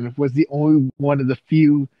IGN was the only one of the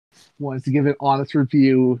few ones to give an honest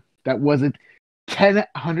review that wasn't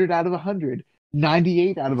 100 out of 100,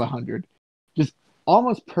 98 out of 100. Just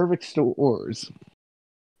almost perfect scores.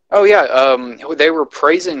 Oh yeah, they were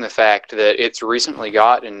praising the fact that it's recently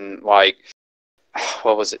gotten like,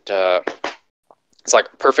 what was it? It's like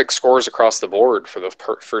perfect scores across the board for the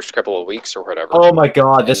first couple of weeks or whatever. Oh my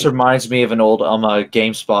god, this reminds me of an old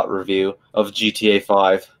GameSpot review of GTA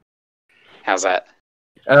 5. How's that?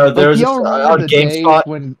 There's y'all remember on the days GameSpot.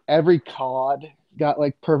 when every COD got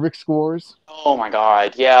like perfect scores? Oh my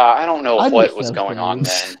god, yeah, I don't know I what miss was those going on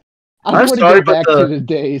days. then. I I'm want to sorry, go but back to the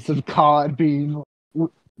days of COD being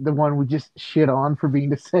the one we just shit on for being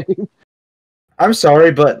the same. I'm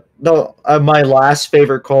sorry, but no, my last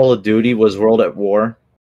favorite Call of Duty was World at War.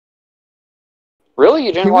 Really?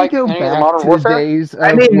 You didn't Can we like go any of the back Modern to Warfare? the days I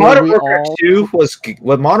of mean, where Modern we Warfare all 2 was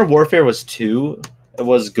Modern Warfare was 2. It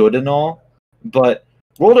was good and all, but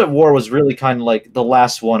World at War was really kind of like the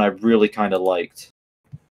last one I really kind of liked.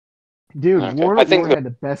 Dude, Okay. World I at think War had the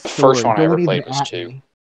best the story. first one I ever Don't even played was at 2. me.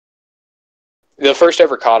 The first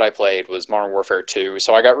ever COD I played was Modern Warfare 2,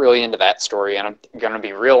 so I got really into that story, and I'm going to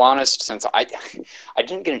be real honest, since I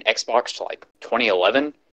didn't get an Xbox till like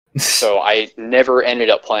 2011, so I never ended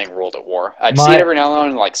up playing World at War. I'd see it every now and then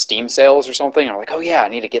in like Steam sales or something, and I'm like, oh yeah, I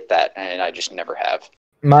need to get that, and I just never have.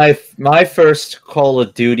 My first Call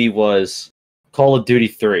of Duty was Call of Duty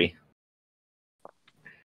 3.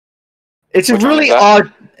 It's a Which one really was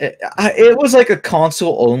odd. It was like a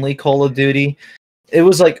console-only Call of Duty. It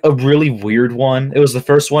was like a really weird one. It was the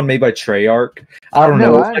first one made by Treyarch. I don't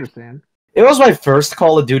know. No, I understand. It was my first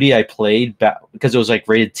Call of Duty I played because it was like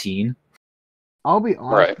rated teen. I'll be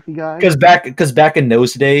honest with you guys. Because back in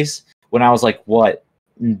those days, when I was like what,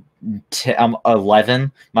 I'm 11,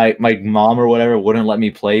 my mom or whatever wouldn't let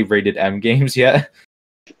me play rated M games yet.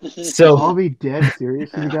 So I'll be dead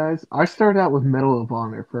serious with you guys. I started out with Medal of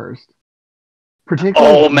Honor first.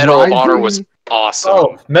 Particularly Medal of Honor was Rising. awesome.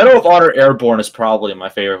 Oh, Medal of Honor Airborne is probably my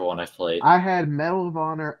favorite one I've played. I had Medal of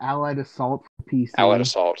Honor Allied Assault for PC. Allied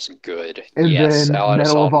Assault is good. And yes, then Allied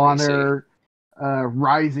Medal Assault of on PC. Honor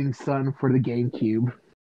Rising Sun for the GameCube.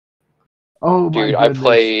 Oh my Dude, goodness. I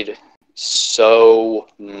played so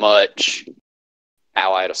much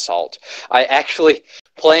Allied Assault.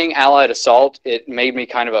 Playing Allied Assault, it made me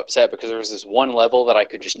kind of upset because there was this one level that I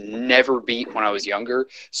could just never beat when I was younger.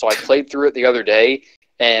 So I played through it the other day,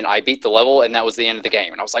 and I beat the level, and that was the end of the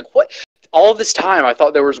game. And I was like, what? All this time, I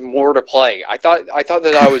thought there was more to play. I thought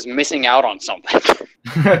that I was missing out on something.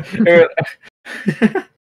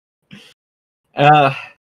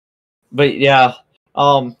 But yeah,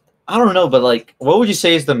 I don't know, but like, what would you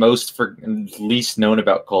say is the least known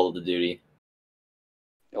about Call of Duty?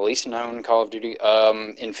 The least known Call of Duty,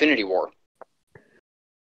 Infinity War.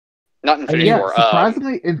 Not Infinity Yeah, War.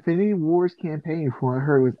 surprisingly, Infinity War's campaign, from what I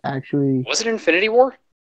heard, was actually... Was it Infinity War?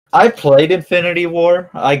 I played Infinity War.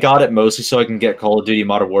 I got it mostly so I can get Call of Duty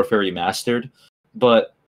Modern Warfare Remastered.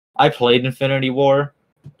 But I played Infinity War,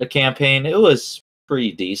 the campaign. It was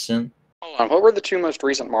pretty decent. Hold on, what were the two most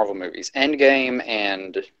recent Marvel movies? Endgame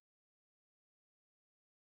and...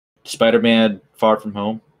 Spider-Man Far From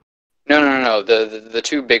Home. No. The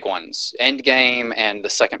two big ones. Endgame and the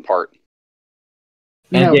second part.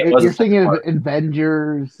 No, Endgame was you're the second thinking of part.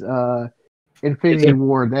 Avengers, Infinity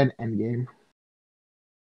War, then Endgame.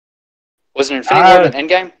 Was it Infinity War then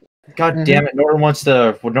Endgame? God damn it! Norton wants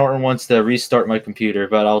to restart my computer,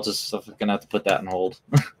 but I'm gonna have to put that on hold.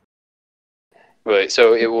 Wait,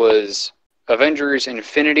 so it was Avengers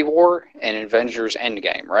Infinity War and Avengers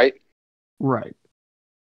Endgame, right? Right.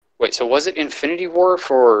 Wait, so was it Infinity War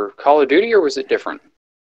for Call of Duty, or was it different?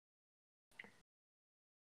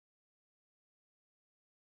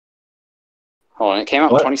 Hold on, it came out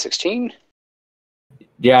in What? 2016?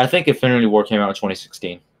 Yeah, I think Infinity War came out in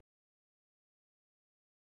 2016.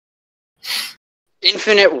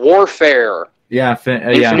 Infinite Warfare! Yeah,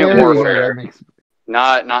 Infinite There we go, Warfare. that makes-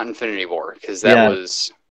 Not Infinity War, because that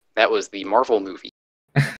Yeah. was the Marvel movie.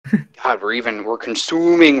 God, we're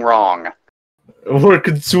consuming wrong. We're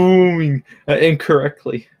consuming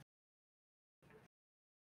incorrectly.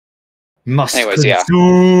 Must Anyways, yeah.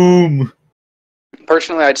 consume.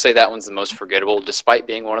 Personally, I'd say that one's the most forgettable, despite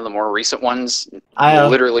being one of the more recent ones.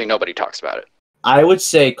 Literally nobody talks about it. I would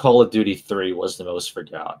say Call of Duty 3 was the most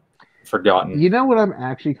forgotten. You know what I'm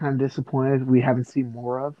actually kind of disappointed we haven't seen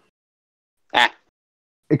more of?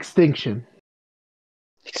 Extinction.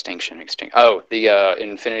 Oh, the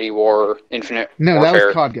Infinity War, Infinite No, Warfare. that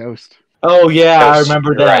was COD Ghost. Oh yeah, Ghost, I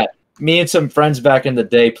remember you're that. right. Me and some friends back in the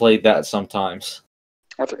day played that sometimes.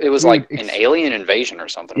 It was Dude, like an alien invasion or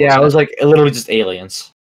something. Yeah, it wasn't was like literally just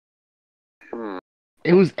aliens.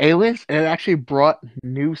 It was aliens, and it actually brought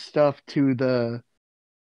new stuff to the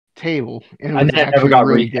table, and it And was that never actually got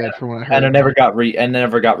really good from what I heard. And it never got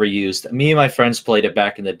reused. Me and my friends played it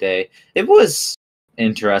back in the day. It was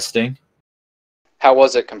interesting. How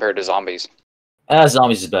was it compared to Zombies?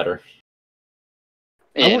 Zombies is better.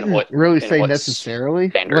 I wouldn't really say what necessarily.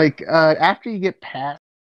 standard? Like after you get past,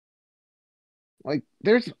 like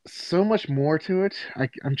there's so much more to it.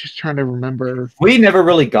 I'm just trying to remember. We never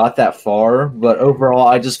really got that far, but overall,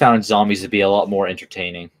 I just found Zombies to be a lot more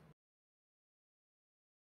entertaining.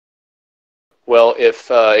 Well,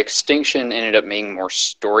 if Extinction ended up being more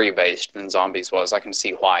story-based than Zombies was, I can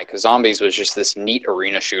see why. Because Zombies was just this neat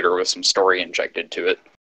arena shooter with some story injected to it.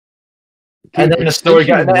 And then the story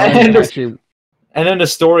got Extinction was actually. and then the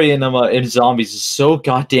story in Zombies is so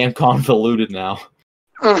goddamn convoluted now.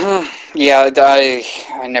 Yeah,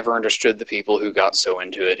 I never understood the people who got so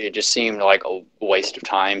into it. It just seemed like a waste of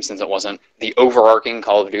time since it wasn't the overarching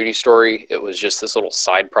Call of Duty story. It was just this little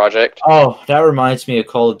side project. Oh, that reminds me of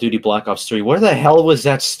Call of Duty Black Ops 3. Where the hell was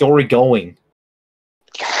that story going?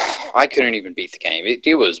 I couldn't even beat the game.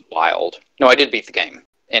 It was wild. No, I did beat the game,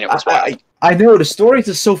 and it was wild. I know, the story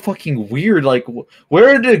is so fucking weird. Like,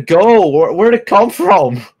 where did it go? Where did it come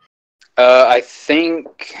from? I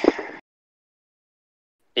think,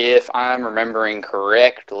 if I'm remembering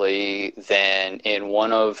correctly, then in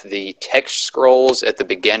one of the text scrolls at the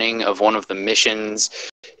beginning of one of the missions,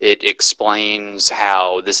 it explains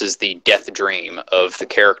how this is the death dream of the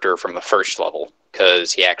character from the first level,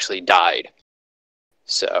 because he actually died.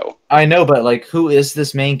 So I know, but like, who is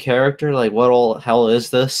this main character? Like, what all hell is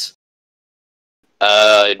this?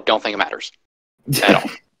 don't think it matters at all.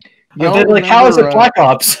 Y'all Like, how is it remember, Black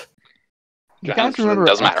Ops? You guys It remember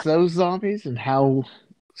doesn't matter. Exo Zombies and how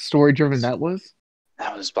story-driven that was?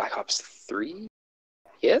 That was Black Ops 3?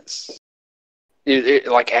 Yes? It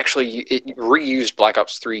reused Black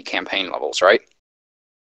Ops 3 campaign levels, right?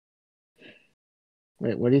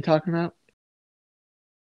 Wait, what are you talking about?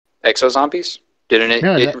 Exo Zombies? Didn't it?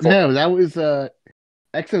 No, that was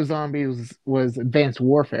Exo Zombies was Advanced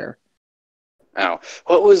Warfare. Oh,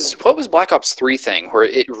 what was Black Ops 3 thing where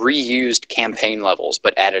it reused campaign levels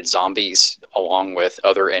but added zombies along with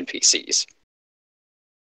other NPCs?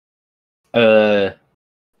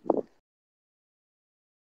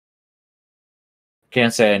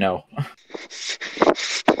 Can't say I know.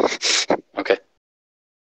 Okay.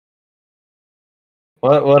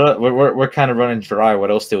 We're kind of running dry. What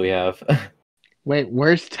else do we have? Wait,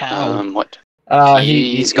 where's Tao? What?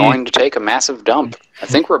 He's going to take a massive dump. I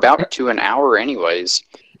think we're about to an hour anyways.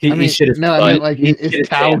 He should have. No, I mean, like, he is should've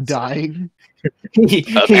Tao danced. dying?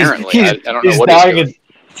 Apparently, I don't know he's what he's dying. doing.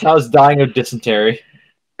 Tao's dying of dysentery.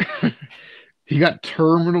 He got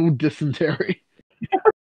terminal dysentery.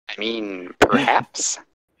 I mean, perhaps.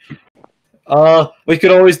 We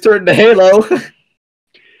could always turn to Halo.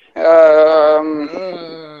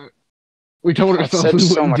 We told I've ourselves said we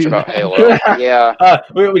so wouldn't much do about that. Halo. Yeah.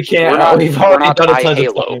 We can't. We're not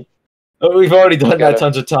Halo. We've already done that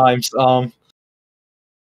tons of times. What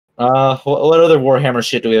other Warhammer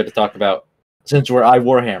shit do we have to talk about? Since we're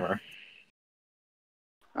Warhammer.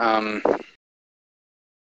 Have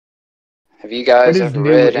you guys What is ever new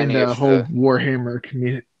read in any the of whole Warhammer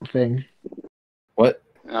community thing? What?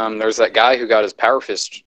 There's that guy who got his Power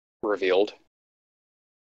Fist revealed.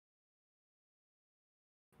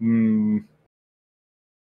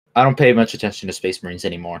 I don't pay much attention to Space Marines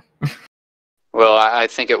anymore. Well, I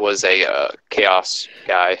think it was a Chaos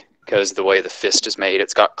guy because the way the fist is made,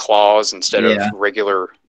 it's got claws instead Yeah. of regular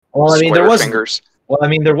Well, I mean, square there was. fingers. Well, I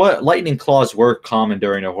mean, lightning claws were common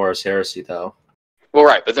during the Horus Heresy, though. Well,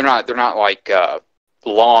 right, but they're not like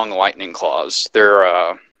long lightning claws.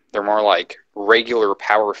 They're more like regular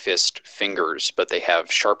power fist fingers, but they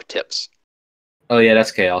have sharp tips. Oh yeah,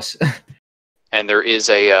 that's Chaos. And there is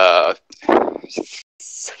a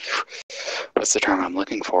what's the term I'm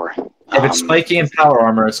looking for? If it's spiky and power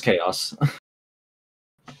armor, it's Chaos.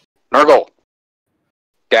 Nurgle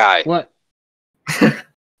guy. What?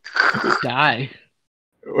 Die.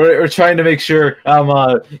 We're trying to make sure.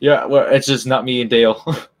 Yeah, well, it's just not me and Dale.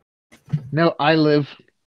 No, I live.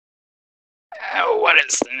 What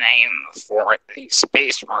is the name for the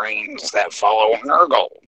Space Marines that follow Nurgle?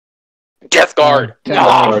 Death Guard. Death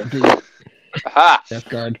Ah! Guard, dude. Aha! Death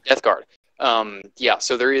Guard. Death Guard. Yeah,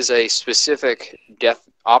 so there is a specific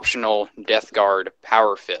optional Death Guard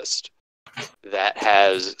power fist that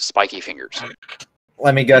has spiky fingers.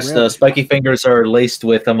 Let me guess. Really? The spiky fingers are laced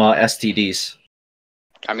with STDs.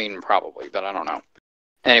 I mean, probably, but I don't know.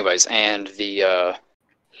 Anyways, and the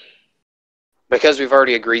because we've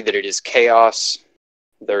already agreed that it is Chaos,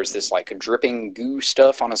 there's this like dripping goo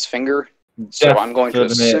stuff on his finger. So I'm going to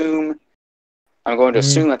assume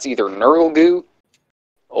that's either Nurgle goo,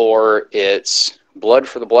 or it's blood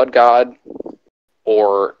for the Blood God,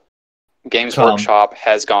 or Games Cum. Workshop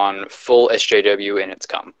has gone full SJW and it's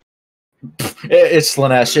cum. It's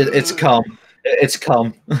Slanesh. It's cum. It's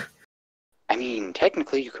cum. I mean,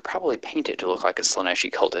 technically, you could probably paint it to look like a Slaneshi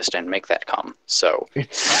cultist and make that cum. So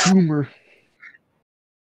It's humor.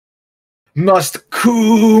 Must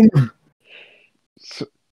cum. So,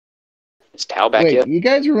 is Tau back wait, yet? you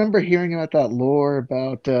guys remember hearing about that lore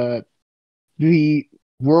about the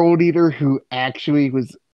world eater who actually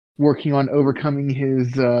was working on overcoming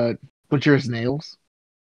his butcher's nails?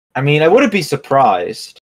 I mean, I wouldn't be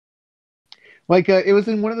surprised. Like, it was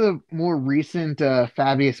in one of the more recent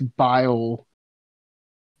Fabius Bile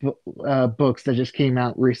books that just came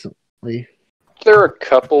out recently. There are a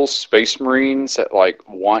couple Space Marines that like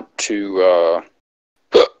want to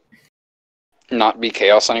not be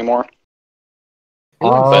Chaos anymore.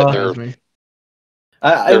 But they're- Surprised me.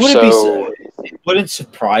 I They're wouldn't so- it wouldn't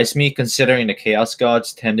surprise me considering the Chaos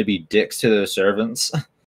Gods tend to be dicks to their servants.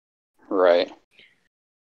 Right.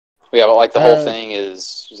 Yeah, but like the whole Uh, thing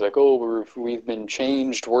is it's like, oh, we've been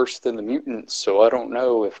changed worse than the mutants, so I don't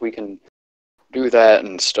know if we can do that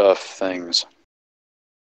and stuff. Things.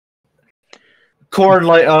 Korn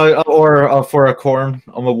for a Korn,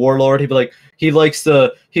 I'm a warlord. He'd be like, he likes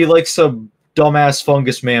some dumbass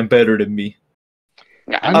fungus man better than me.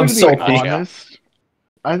 Yeah, I'm I'm gonna be salty. honest.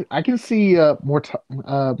 I can see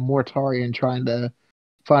Mortarion trying to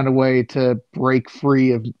find a way to break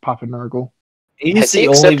free of Papa Nurgle. He's Has he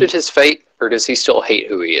the accepted only. his fate, or does he still hate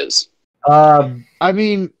who he is? I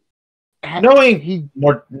mean, Knowing he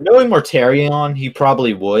Mortarion, he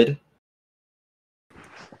probably would.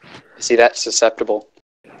 Is he that susceptible?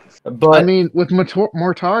 But I mean, with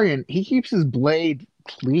Mortarion, he keeps his blade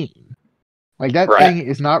clean. Like, that Right. thing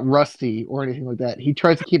is not rusty or anything like that. He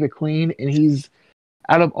tries to keep it clean, and he's,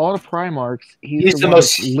 out of all the Primarchs, he's the the one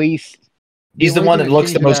most- that's least... he's the only one thing that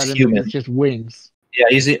looks the changes most about him human. is just wings. Yeah,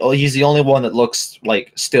 he's the only one that looks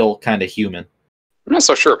like still kind of human. I'm not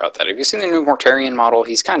so sure about that. Have you seen the new Mortarion model?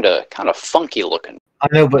 He's kind of funky looking. I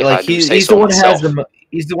know, but If like I do he's say the so one that has myself.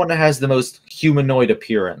 he's the one that has the most humanoid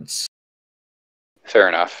appearance. Fair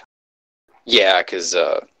enough. Yeah, because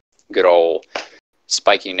good old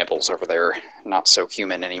spiky nipples over there, not so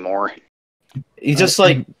human anymore. He's just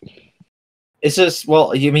like it's just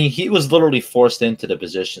well, I mean, he was literally forced into the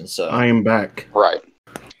position. So I am back. Right.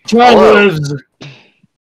 Hello.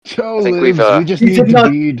 Joe I think lives, we've, we just he need did to not-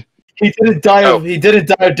 feed. He didn't die Oh.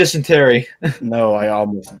 of dysentery. No, I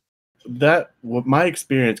almost my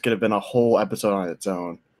experience could have been a whole episode on its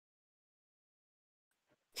own.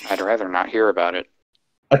 I'd rather not hear about it.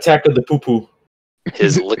 Attack of the poo poo.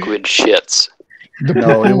 His liquid shits.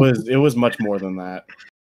 No, it was much more than that.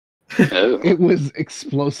 Oh. It was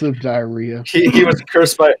explosive diarrhea. He was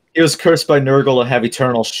cursed by Nurgle to have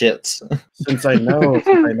eternal shits. Since I know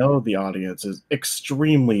the audience is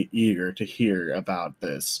extremely eager to hear about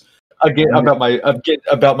this. Again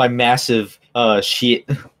about my massive shit.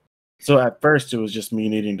 So at first it was just me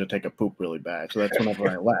needing to take a poop really bad. So that's whenever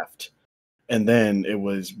I left. And then it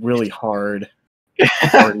was really hard.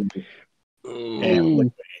 and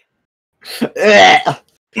liquidy.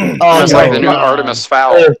 Oh, It's no, like the new no. Artemis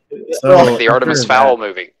Fowl. So Like the Artemis after Fowl that-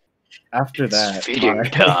 movie. After It's that, feeding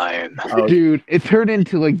time. I was- Dude, it turned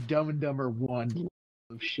into like Dumb and Dumber 1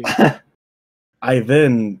 Oh, shit. I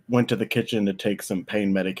then went to the kitchen to take some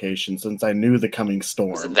pain medication since I knew the coming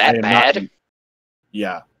storm. Was it that I am bad?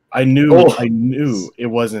 Yeah, I knew. Oh. I knew it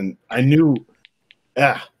wasn't. I knew.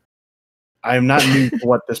 I am not new to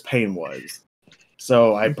what this pain was,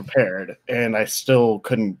 so I prepared, and I still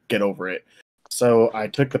couldn't get over it. So I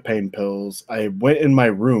took the pain pills. I went in my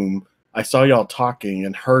room. I saw y'all talking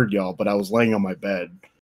and heard y'all, but I was laying on my bed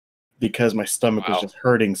because my stomach was Wow. just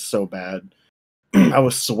hurting so bad. I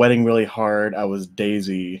was sweating really hard. I was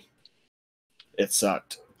daisy. It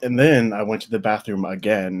sucked. And then I went to the bathroom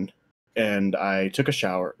again, and I took a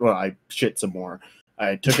shower. Well, I shit some more.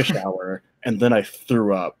 I took a shower, and then I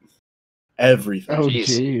threw up. Everything. Oh,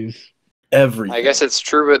 Jeez. jeez. Everything. I guess it's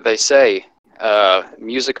true what they say.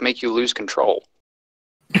 Music make you lose control.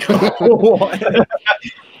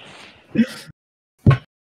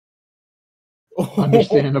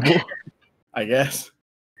 Understandable. I guess.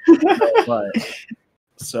 But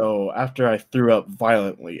so after I threw up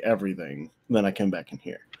violently, everything, then I came back in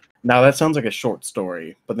here. Now that sounds like a short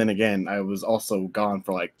story, but then again, I was also gone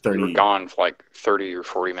for like We 30. were gone for like 30 or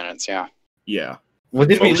 40 minutes, yeah. Yeah. When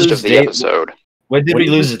did we Most lose of the David? episode. When did we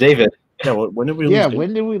lose David? Yeah. When did we lose? Yeah, David?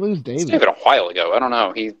 when did we lose It's David? David a while ago. I don't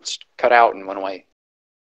know. He cut out and went away.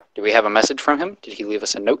 Do we have a message from him? Did he leave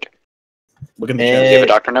us a note? Look in the Did chat. he have a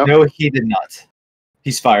doctor note? No, he did not.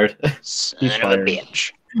 He's fired. Son He's of a fired.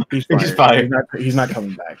 bitch. He's He's fired. fired. He's not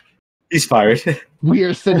coming back. He's fired. We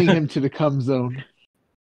are sending him to the cum zone.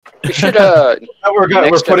 We should we're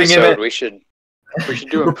next putting him episode in. we should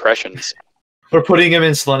do impressions. We're putting him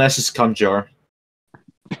in Slanesh's cum jar.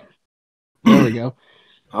 There we go.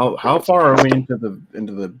 How far are we into the When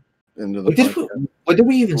did, podcast? when did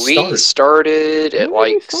we even We start? started at When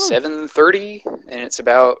did we like start? 7:30, and it's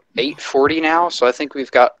about 8:40 now. So I think we've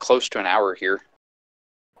got close to an hour here.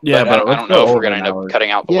 Yeah, but I let's don't go know if we're over gonna an end up hour. cutting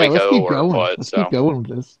out the Yeah, let's Waco keep or going. what. Let's So keep going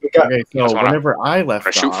with this. We got, Okay, guys so wanna- whenever I left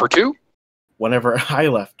wanna shoot off, for two.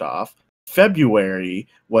 February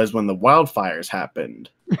was when the wildfires happened.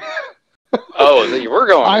 Oh, we're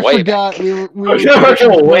going I way forgot back. we were We're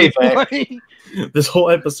going way back. 2020. This whole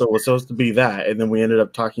episode was supposed to be that, and then we ended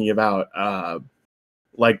up talking about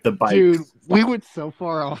like the bikes. Dude, we went so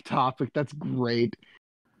far off topic. That's great.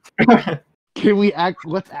 Can we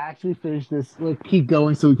let's actually finish this, like keep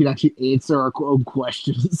going so we can actually answer our own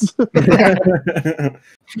questions. we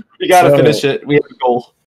gotta So- finish it. We have a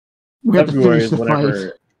goal. We have to February finish is the fight.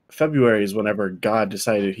 whenever February is whenever God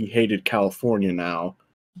decided he hated California now,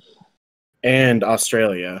 and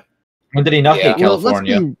Australia. When did he not Yeah. hate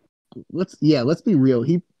California? Let's be real.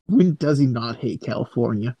 When does he not hate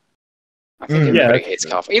California? I think Yeah, everybody that's hates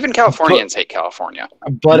true. California. Even Californians hate California.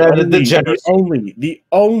 But The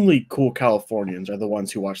only cool Californians are the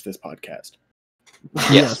ones who watch this podcast.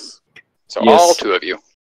 Yes. So Yes. all two of you.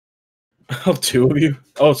 Oh, two of you?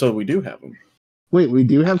 Oh, so we do have them. Wait, we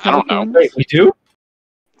do have I don't know. Californians? Wait, we do?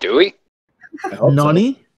 Do we? I hope so.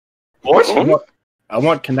 Nani? What? I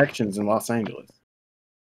want connections in Los Angeles.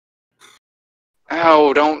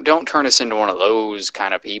 Oh, don't turn us into one of those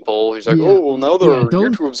kind of people who's like, Yeah. oh, well, now the Yeah,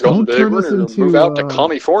 don't- YouTube's gone don't big. turn We're us going to into, move out to uh,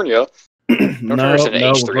 California. No, turn us into if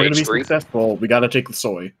H3, we're going to be H3. successful, we got to take the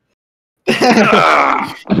soy.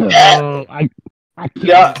 Ah, Oh, I can't.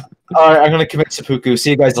 Yeah. All right, I'm gonna commit seppuku.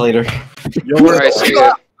 See you guys later. You'll all learn, right, see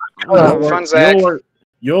ya. Fun, Zach.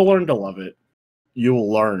 you'll learn to love it. You'll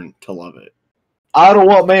learn to love it. I don't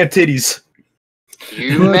want man titties.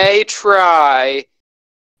 You may try.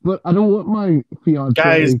 But I don't want my fiance.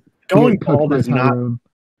 Guys, to Going get cooked bald by is not Tyrone.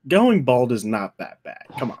 that bad.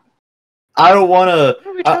 Come on. I don't want to. What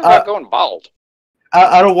are we talking about going bald?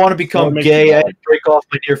 I don't want to become What makes gay you and bald? break off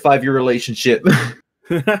my near 5-year relationship.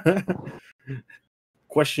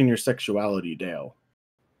 Question your sexuality, Dale.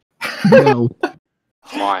 No.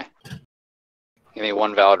 Why? Give me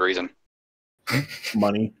one valid reason.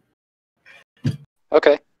 Money.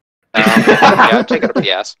 Okay. Yeah, I'd take it up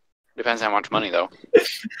the ass. Depends how much money, though.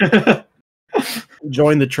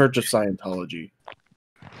 Join the Church of Scientology.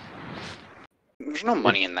 There's no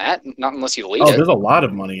money in that, not unless you lead Oh, it. there's a lot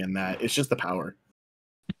of money in that. It's just the power.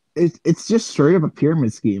 It's just straight up a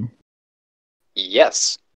pyramid scheme.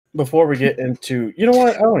 Yes. Before we get into, you know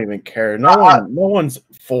what? I don't even care. No one's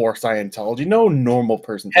for Scientology. No normal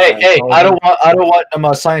person. Hey, I don't want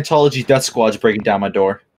Scientology death squads breaking down my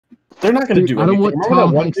door. They're not going to Dude, do I don't anything. want Remember that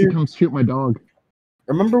Tom one Hanks to dude? come shoot my dog.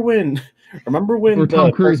 Remember when Or Tom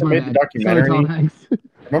the Cruise person my made the bad. Sorry, documentary? Tom Hanks.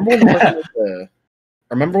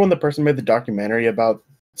 Remember when the person made the documentary about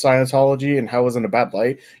Scientology and how it was in a bad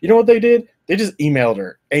light? You know what they did? They just emailed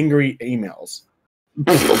her angry emails.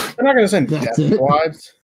 They're not going to send That's death it?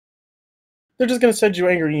 squads. They're just going to send you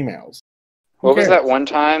angry emails. What was cares? that one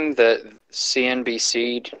time that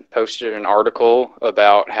CNBC posted an article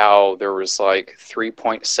about how there was like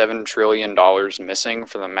 $3.7 trillion missing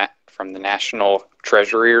from the national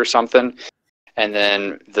treasury or something, and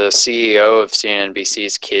then the CEO of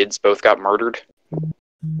CNBC's kids both got murdered?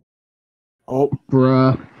 Oh,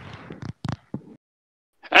 Bruh.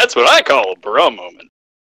 That's what I call a bruh moment.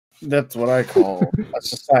 that's what I call a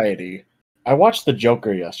society. I watched The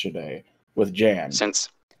Joker yesterday with Jan. Since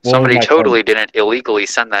Well, somebody my totally didn't illegally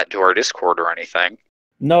send that to our Discord or anything.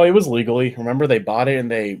 No, it was legally. Remember, they bought it and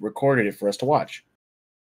they recorded it for us to watch.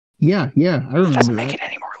 Yeah, I It remember doesn't make that. it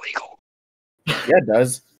any more legal. Yeah, it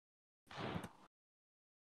does.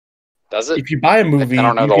 Does it? If you buy a movie, I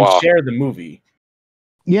don't know you the can law. share the movie.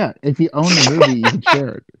 Yeah, if you own the movie, you can share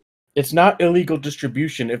it. It's not illegal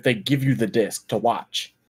distribution if they give you the disc to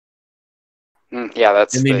watch. Yeah,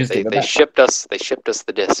 that's And they just give it they back. shipped us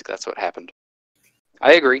the disc. That's what happened.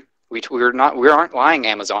 I agree. We aren't lying,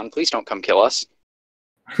 Amazon. Please don't come kill us.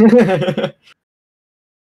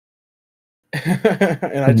 And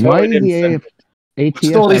I Why totally is didn't the send- ATF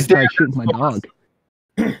Stole these outside shooting my dog?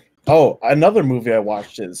 Oh, another movie I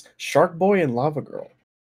watched is Shark Boy and Lava Girl.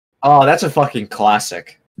 Oh, that's a fucking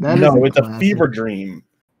classic. That is No, it's a classic. fever dream.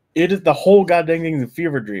 It is the whole goddamn thing is a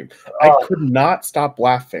fever dream. I Oh. could not stop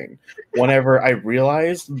laughing whenever I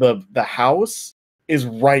realized the house is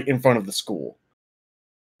right in front of the school.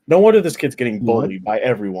 No wonder this kid's getting What? bullied by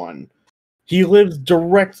everyone. He lives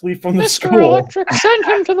directly from the Mr. school. Electric, send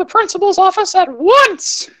him to the principal's office at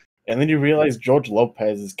once! And then you realize George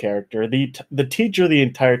Lopez's character, the teacher the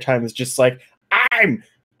entire time is just like,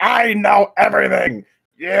 I know everything.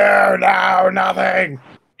 You know nothing.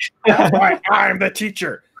 That's why I'm the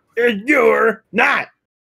teacher. And you're not.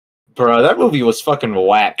 Bro, that movie was fucking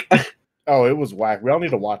whack. Oh, it was whack. We all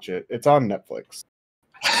need to watch it. It's on Netflix.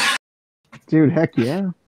 Dude, heck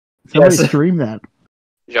yeah. Somebody Yes. stream that.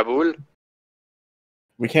 Jabul?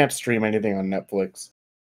 We can't stream anything on Netflix.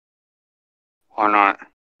 Or not?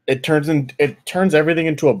 It turns everything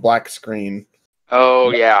into a black screen.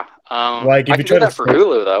 Oh, yeah. Like, if I you can try do to that for scroll-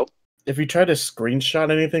 Hulu, though. If you try to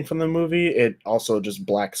screenshot anything from the movie, it also just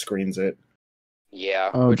black screens it. Yeah,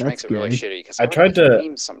 Oh, which that's makes it really gay. shitty, because I tried to-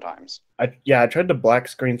 memes sometimes. I tried to black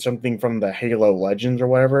screen something from the Halo Legends or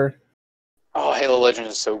whatever. Oh, Halo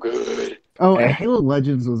Legends is so good. Oh, Eh. Halo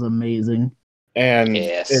Legends was amazing. And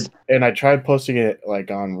Yes. I tried posting it like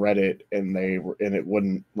on Reddit and it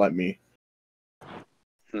wouldn't let me.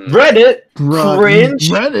 Reddit? Bruh, Cringe?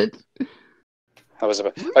 Reddit? That was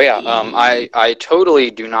oh yeah. I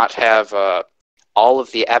totally do not have all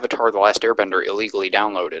of the Avatar: The Last Airbender illegally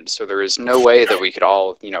downloaded, so there is no way that we could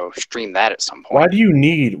all stream that at some point. Why do you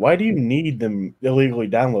need them illegally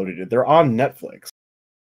downloaded? They're on Netflix.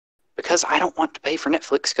 Because I don't want to pay for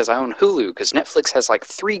Netflix because I own Hulu. Because Netflix has like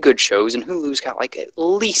 3 good shows and Hulu's got like at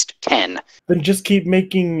least 10. Then just keep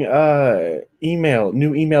making new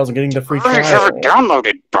emails and getting the free I already trial. have it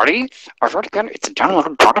downloaded, buddy. I've already got it. It's a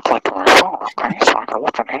downloaded product like on my phone. Okay, so I can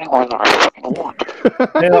watch it anywhere that I fucking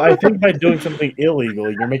want. Now, I think by doing something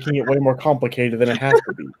illegally, you're making it way more complicated than it has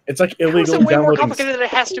to be. It's like How is illegally it way more downloading. complicated than it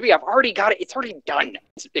has to be? I've already got it. It's already done.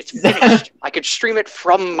 It's finished. I could stream it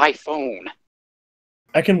from my phone.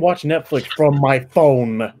 I can watch Netflix from my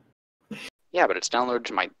phone. Yeah, but it's downloaded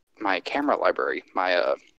to my camera library.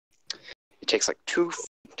 It takes like 2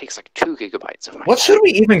 gigabytes of my. What should we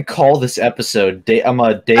even call this episode? David I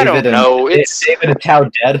don't know. David and Tao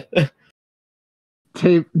Dead.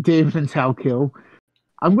 David and Tao Kill.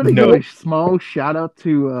 I'm gonna No. give a small shout out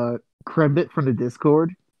to Krembit from the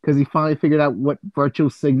Discord because he finally figured out what virtual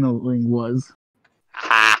signaling was.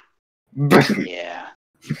 Ha. Yeah.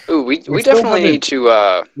 Ooh, we still definitely haven't- need to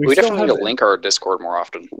we we still definitely need to haven't- link our Discord more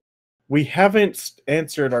often. We haven't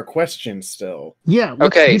answered our questions still. Yeah. let's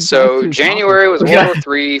Okay, get back so to the January was topic. World War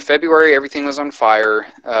 3. February everything was on fire.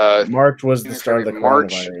 March was the start of the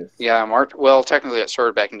March. coronavirus. Yeah, March. Well, technically it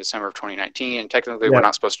started back in December of 2019, and technically Yeah. we're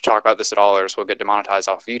not supposed to talk about this at all, or else we'll get demonetized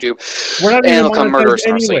off of YouTube. We're not and even they'll come murder us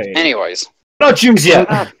in our monetized sleep. anyway. Anyways, Not Jews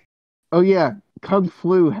yet. Oh yeah, Kung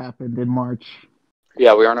Flu happened in March.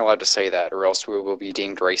 yeah, we aren't allowed to say that, or else we will be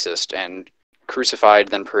deemed racist and crucified,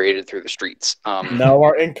 then paraded through the streets. No,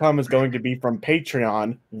 our income is going to be from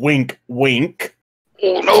Patreon. Wink, wink.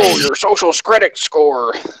 Oh no, your social credit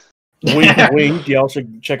score. Wink, wink. Y'all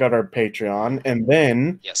should check out our Patreon. And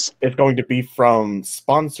then Yes. it's going to be from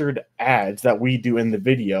sponsored ads that we do in the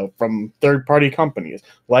video from third-party companies.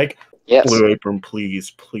 Like, Yes. Blue Apron,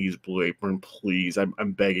 please, please, Blue Apron, please. I'm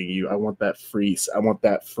begging you. I want that free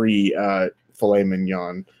filet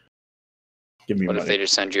mignon. Give me What if money. they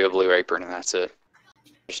just send you a blue apron and that's it?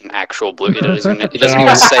 Just an actual blue. It doesn't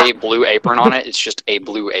even say blue apron on it. It's just a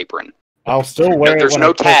blue apron. I'll still wear it. There's when no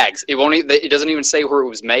I cook. tags. It won't. It doesn't even say where it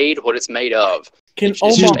was made, what it's made of. Can It's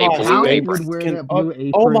just a Omaha blue Howard apron. would wear Can that blue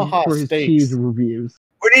apron Omaha for his Steaks. cheese reviews.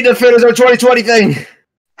 We need to finish our 2020 thing. Keep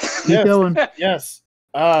Yes. going. Yes.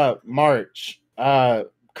 March.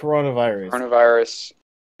 Coronavirus.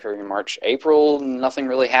 During March, April, nothing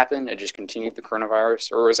really happened. It just continued the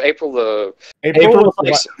coronavirus. Or was April the April was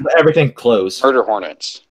was like everything closed. Murder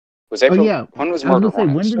Hornets? Was April? yeah. When was I was Murder gonna say, when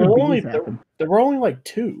Hornets? did There the were only bees happen? there were only like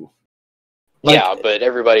 2. Yeah, but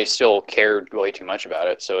everybody still cared way too much about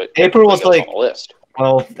it, so it April was goes like- on the list.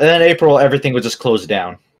 Well, and then April, everything was just closed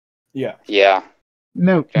down. Yeah. Yeah,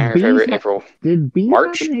 No, January, bees February, ha- April. did bees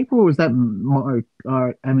March? happen in April or was that March?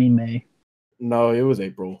 May. No, it was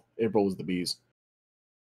April. April was the bees.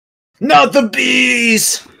 Not the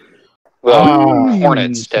bees. Well, Ah,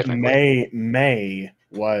 Hornets technically. May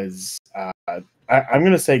was I'm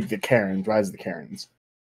gonna say the Karens, Rise of the Karens.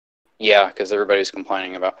 Yeah, because everybody's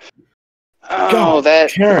complaining about. Oh, God,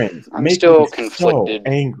 that Karens. I'm make still me conflicted.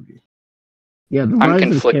 So angry. Yeah, the I'm rise of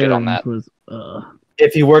conflicted on Karens that. Was,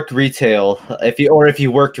 If you worked retail, if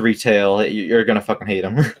you worked retail, you're gonna fucking hate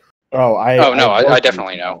them. Oh, I worked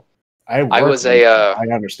definitely in- know. I was worked in- a,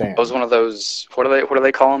 I understand. I was one of those. What do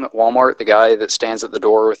they call them at Walmart? The guy that stands at the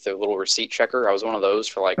door with the little receipt checker. I was one of those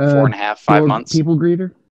for like 4.5, 5 months. People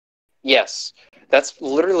greeter. Yes, that's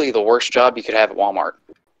literally the worst job you could have at Walmart.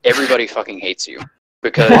 Everybody fucking hates you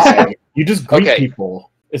because. Why? You just greet Okay.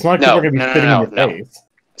 people. It's not like No, people are gonna be no, spitting no, in your no. face.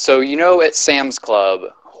 So you know at Sam's Club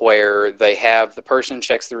where they have the person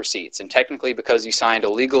checks the receipts, and technically because you signed a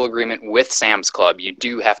legal agreement with Sam's Club, you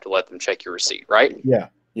do have to let them check your receipt, right? Yeah.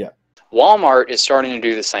 Walmart is starting to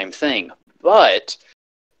do the same thing, but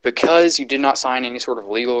because you did not sign any sort of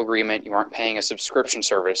legal agreement, you aren't paying a subscription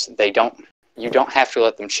service, you don't have to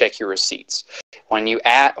let them check your receipts. When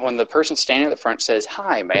the person standing at the front says,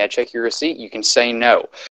 "Hi, may I check your receipt?" you can say no.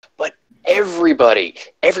 But everybody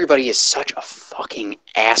is such a fucking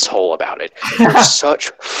asshole about it. They're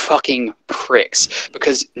such fucking pricks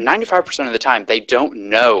because 95% of the time they don't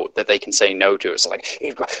know that they can say no to it. It's like,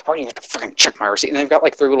 why do you have to fucking check my receipt? And they've got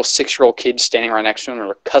like their little 6-year-old kid standing right next to them and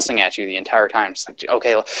they're cussing at you the entire time. It's like,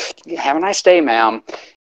 okay, have a nice day, ma'am.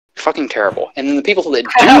 Fucking terrible. And then the people that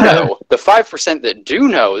do know, the 5% that do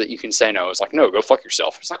know that you can say no, is like, no, go fuck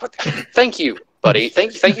yourself. It's like, what? Thank you, buddy.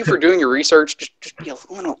 Thank you for doing your research. Just be a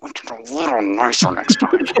little nicer next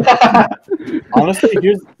time.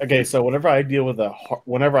 Honestly, so whenever I deal with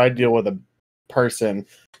a person,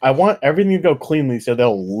 I want everything to go cleanly so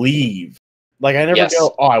they'll leave. Like I never Yes.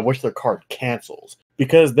 go, "Oh, I wish their card cancels,"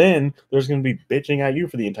 because then there's gonna be bitching at you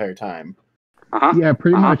for the entire time. Uh-huh. Yeah,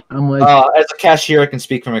 pretty Uh-huh. much. I'm like, As a cashier, I can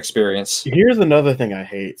speak from experience. Here's another thing I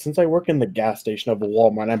hate. Since I work in the gas station of a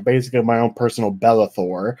Walmart, I'm basically my own personal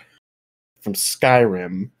Bellathor from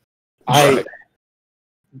Skyrim.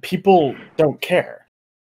 People don't care.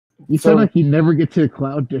 you so- sound like you never get to the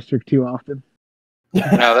Cloud District too often.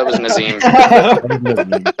 No, that was Nazim. No,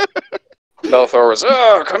 Bellathor was,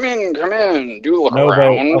 come in, do look but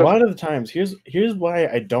around. a lot of the times, here's why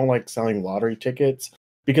I don't like selling lottery tickets.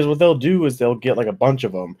 Because what they'll do is they'll get like a bunch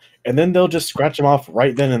of them, and then they'll just scratch them off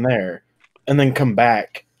right then and there, and then come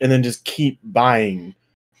back, and then just keep buying.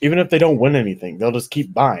 Even if they don't win anything, they'll just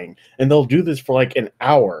keep buying. And they'll do this for like an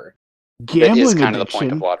hour. That is kind of the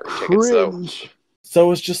point of lottery tickets, though. Cringe.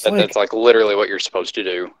 So it's just That's like literally what you're supposed to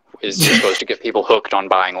do. Is you're supposed to get people hooked on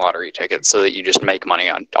buying lottery tickets so that you just make money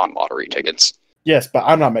on lottery tickets. yes, but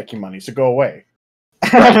I'm not making money, so go away.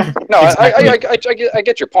 No, Exactly. I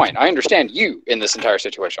get your point. I understand you in this entire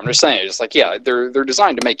situation. I'm just saying, it's like, yeah, they're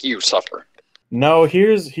designed to make you suffer. No,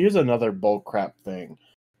 here's another bullcrap thing.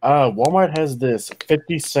 Walmart has this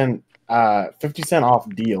 50 cent off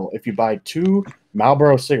deal if you buy 2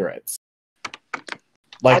 Marlboro cigarettes.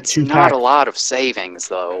 Like That's 2 not packs. a lot of savings,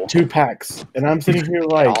 though. 2 packs, and I'm sitting here At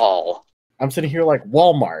like all.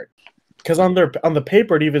 Walmart, because on the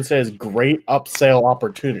paper it even says great upsell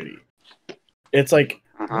opportunity. It's like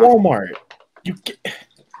Uh-huh. Walmart.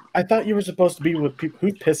 I thought you were supposed to be with people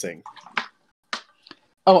who's pissing.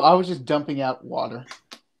 Oh, I was just dumping out water.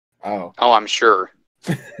 Oh, Oh, I'm sure.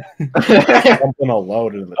 something all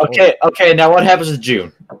loaded in the Okay. Now what happens in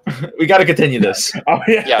June? We got to continue this. toilet. Oh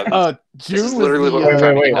yeah. Yeah, June is was literally the, what we're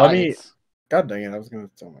trying to wait, get let at. me- God dang it! I was gonna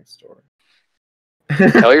tell my story.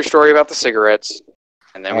 Tell your story about the cigarettes,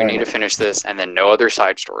 and then we Alright. need to finish this, and then no other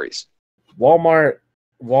side stories. Walmart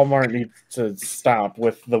needs to stop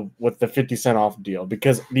with the 50 cent off deal,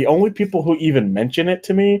 because the only people who even mention it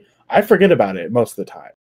to me, I forget about it most of the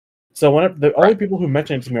time. So whenever the only Right. people who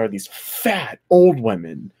mention it to me are these fat old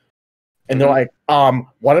women And they're like,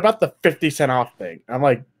 what about the 50-cent off thing? I'm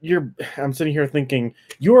like, I'm sitting here thinking,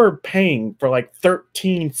 you're paying for like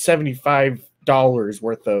 $13.75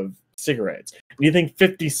 worth of cigarettes. And you think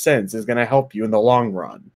 50 cents is going to help you in the long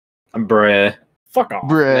run? Bruh. Fuck off.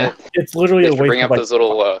 Bruh. It's literally They a should waste bring of up like, those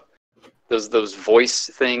little those voice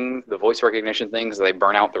thing, the voice recognition things. They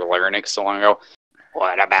burn out their larynx so long ago.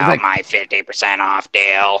 What about my 50% off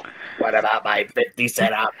deal? what about my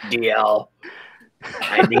 50-cent off deal?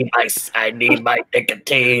 I need my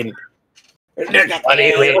nicotine. What do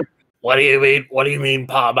you mean? What do you mean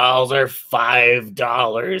Pall Malls are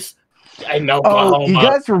 $5? In Oklahoma, Oh, you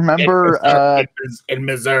guys remember? in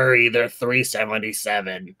Missouri, they're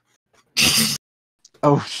 $3.77.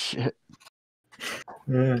 Oh shit!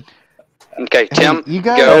 Okay, Tim, you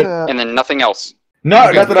guys, go, and then nothing else. No,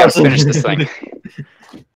 We nothing gotta else. finish this thing.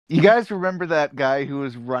 You guys remember that guy who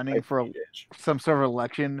was running for some sort of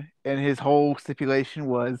election, and his whole stipulation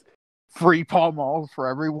was free Pall Malls for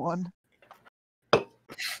everyone?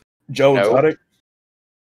 Joe No. Exotic?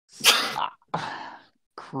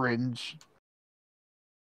 Cringe.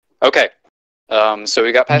 Okay, so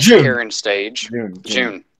we got past June. the Karen stage.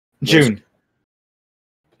 June.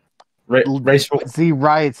 Race war. The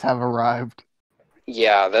riots have arrived.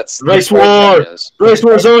 Yeah, that's Race that's what war! June is. Race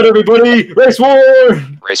war's on, everybody! Race war!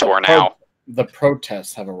 Race war now. The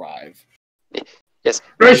protests have arrived. Yes.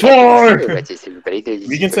 Race war!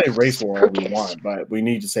 We can say race war all we want, but we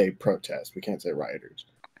need to say protest. We can't say rioters.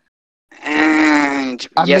 And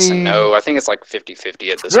I yes and mean- no. I think it's like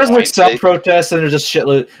 50-50 at this There's like point. some protests and there's just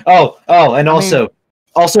shitload. And also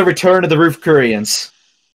return to the Roof Koreans.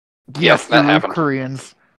 Yes, that the happened.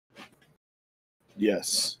 Koreans.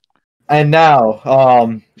 Yes. And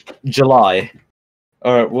now, July.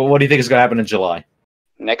 Or what do you think is going to happen in July?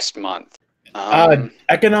 Next month.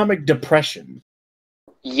 Economic depression.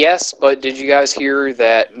 Yes, but did you guys hear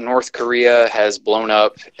that North Korea has blown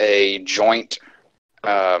up a joint?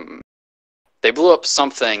 They blew up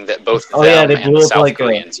something that both them they and blew the up South like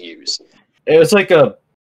Koreans use. It was like a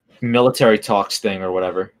military talks thing or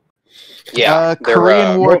whatever. Yeah, they're,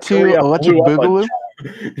 Korean War North II, Korea Electric blew up a Boogaloo.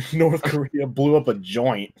 North Korea blew up a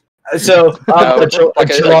joint. So, like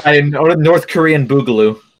North Korean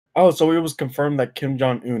Boogaloo. Oh, so it was confirmed that Kim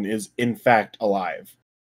Jong-un is in fact alive.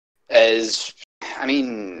 if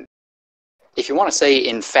you want to say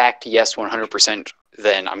in fact yes 100%,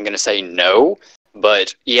 then I'm going to say no.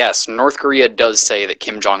 But yes, North Korea does say that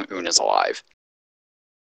Kim Jong-un is alive.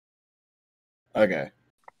 Okay.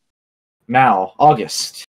 Now,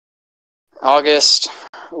 August.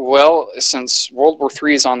 Well, since World War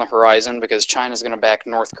III is on the horizon, because China's going to back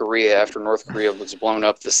North Korea after North Korea was blown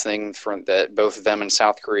up this thing that both of them and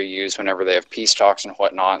South Korea use whenever they have peace talks and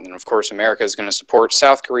whatnot. And of course, America is going to support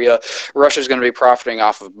South Korea. Russia's going to be profiting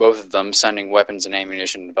off of both of them, sending weapons and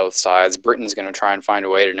ammunition to both sides. Britain's going to try and find a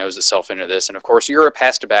way to nose itself into this. And of course, Europe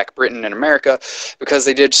has to back Britain and America because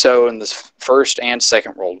they did so in the First and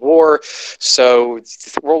Second World War. So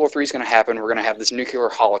World War III is going to happen. We're going to have this nuclear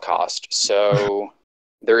holocaust. So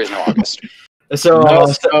there is no August. So,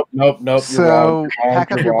 Nope. You're So wrong.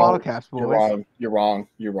 pack up You're your wrong. bottle caps, boys. You're wrong.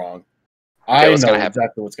 Okay, I what's know gonna happen?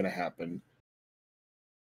 exactly what's going to happen.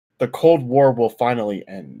 The Cold War will finally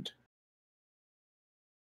end.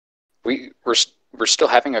 We're still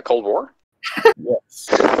having a Cold War? Yes.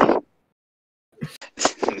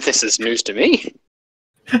 This is news to me.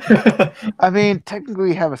 I mean, technically,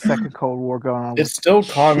 we have a second Cold War going on. It's still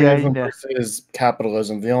communism China. versus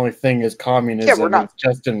capitalism. The only thing is communism Yeah, we're not- is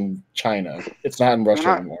just in China. It's not in Russia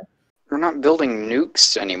not- anymore. We're not building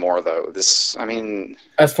nukes anymore, though.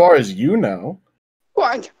 As far as you know.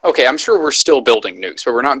 Okay, I'm sure we're still building nukes,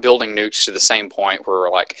 but we're not building nukes to the same point where we're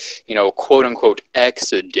like, quote unquote,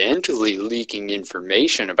 accidentally leaking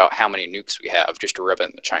information about how many nukes we have just to rub it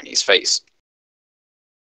in the Chinese face.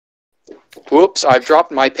 Whoops, I've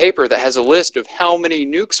dropped my paper that has a list of how many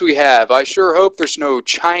nukes we have. I sure hope there's no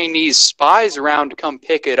Chinese spies around to come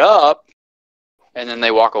pick it up. And then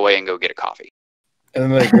they walk away and go get a coffee. And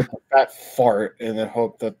then they get a fat fart and then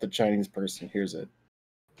hope that the Chinese person hears it.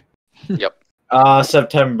 Yep.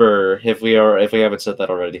 September, if we haven't said that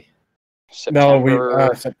already.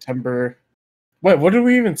 September. Wait, what did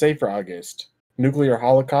we even say for August? Nuclear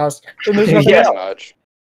holocaust? And there's nothing Yeah.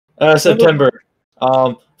 else. September.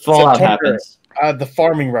 Fallout September. happens. The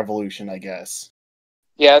farming revolution, I guess.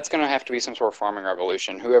 Yeah, it's going to have to be some sort of farming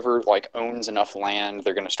revolution. Whoever owns enough land,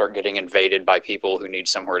 they're going to start getting invaded by people who need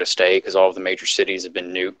somewhere to stay because all of the major cities have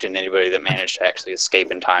been nuked, and anybody that managed to actually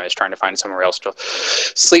escape in time is trying to find somewhere else to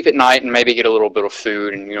sleep at night and maybe get a little bit of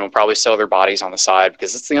food and probably sell their bodies on the side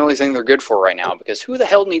because it's the only thing they're good for right now. Because who the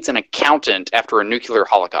hell needs an accountant after a nuclear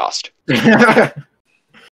holocaust?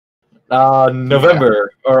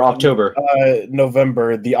 November or October.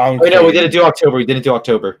 November, the Oh, Enclave. no, we didn't do October. We didn't do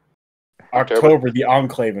October. October, the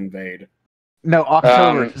Enclave invade. No,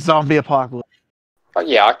 October, zombie apocalypse.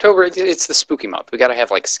 Yeah, October. It's the spooky month. We gotta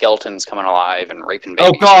have like skeletons coming alive and raping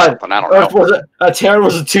babies. Oh God! Or something. I don't know. Terran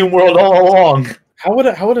was a tomb world all along. How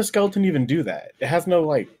would a skeleton even do that? It has no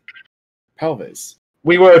like pelvis.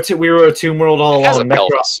 We were a tomb world all It has a along.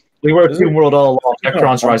 pelvis. We were a tomb world all along.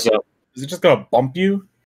 Necrons rise up. Is it just gonna bump you?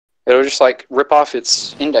 It'll just like rip off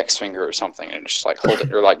its index finger or something and just like hold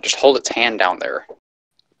it, or like just hold its hand down there.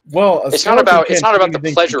 Well, It's not about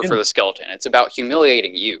the pleasure for the skeleton. It's about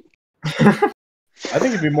humiliating you. I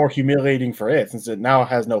think it'd be more humiliating for it since it now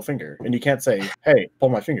has no finger, and you can't say, "Hey, pull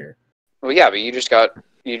my finger." Well, yeah, but you just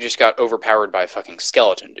got overpowered by a fucking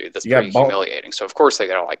skeleton, dude. That's pretty humiliating. So of course they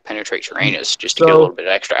gotta like penetrate your anus just to get a little bit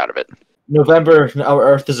extra out of it. November, our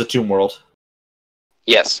Earth is a tomb world.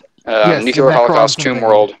 Yes. Yes, Nuclear Necrons Holocaust, Tomb invade.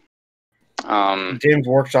 World. Games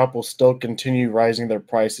Workshop will still continue rising their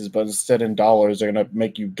prices, but instead in dollars, they're gonna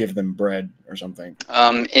make you give them bread or something.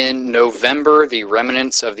 In November, the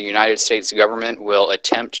remnants of the United States government will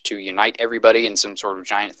attempt to unite everybody in some sort of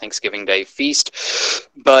giant Thanksgiving Day feast.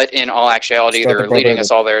 But in all actuality, Start the they're leading brotherhood.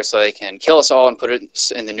 us all there so they can kill us all and put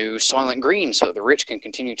it in the new Soylent Green so that the rich can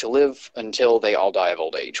continue to live until they all die of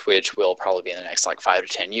old age, which will probably be in the next like 5 to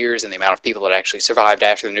 10 years. And the amount of people that actually survived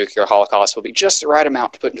after the nuclear holocaust will be just the right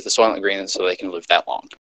amount to put into the Soylent Green so they can live that long.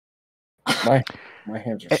 My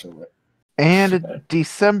hands are so wet. And in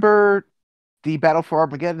December, the Battle for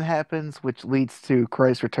Armageddon happens, which leads to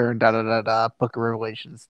Christ's return. Book of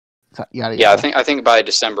Revelations. So, yada, Yeah, yada. I think by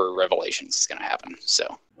December, Revelations is going to happen.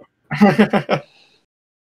 So.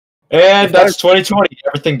 And that's 2020.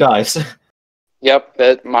 Everything dies. Yep,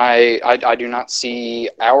 I do not see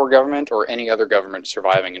our government or any other government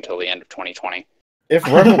surviving until the end of 2020. If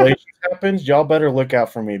Revelations happens, y'all better look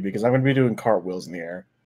out for me because I'm gonna be doing cartwheels in the air.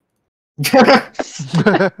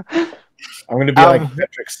 I'm gonna be like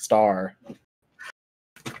Patrick Star.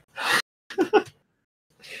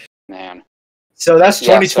 Man, So that's Yeah,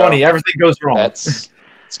 2020. so Everything goes wrong. it's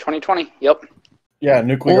 2020. Yep. Yeah,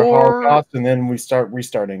 nuclear Or- holocaust, and then we start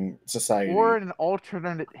restarting society. Or in an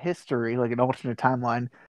alternate history, like an alternate timeline,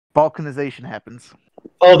 balkanization happens.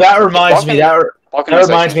 Oh, that reminds me. Balkanization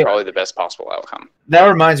reminds is me- probably the best possible outcome. That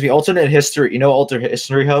reminds me. Alternate history. You know, Alternate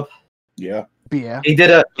History Hub. Yeah. But yeah. He did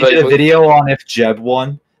a video on if Jeb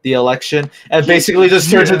won the election, and basically just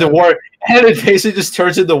turns into war. And it basically just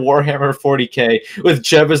turns into Warhammer 40k with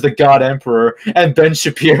Jeb as the God Emperor and Ben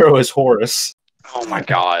Shapiro as Horus. Oh my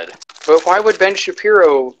god. But why would Ben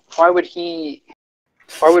Shapiro? Why would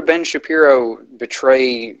Ben Shapiro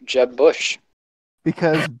betray Jeb Bush?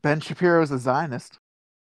 Because Ben Shapiro is a Zionist.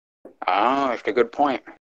 Oh, that's a good point.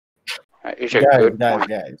 That is a good point.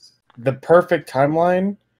 Guys. The perfect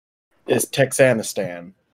timeline is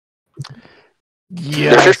Texanistan.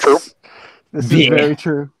 Yes. This is true. This is Yeah. very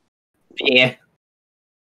true. Yeah.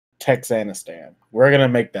 Texanistan. We're gonna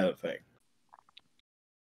make that a thing.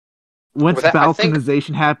 Once Well, I think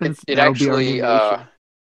balkanization happens, It that'll be our actually, new nation.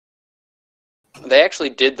 they actually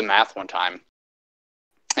did the math one time,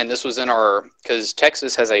 and this was in our because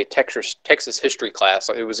Texas has a Texas history class.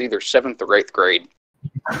 It was either 7th or 8th grade.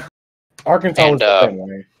 Arkansas And, was the same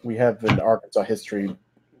way. We have an Arkansas history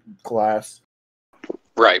class.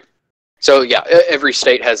 Right. So yeah, every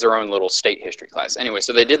state has their own little state history class. Anyway,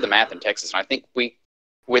 so they did the math in Texas, and I think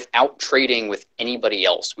without trading with anybody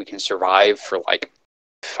else, we can survive for like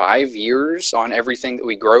 5 years on everything that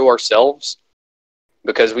we grow ourselves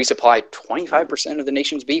because we supply 25% of the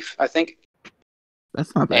nation's beef, I think.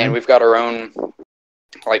 That's not bad. And we've got our own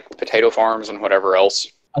like potato farms and whatever else.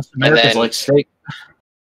 America's then- like steak.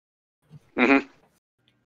 Mm-hmm.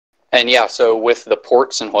 And yeah, so with the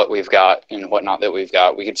ports and what we've got and whatnot that we've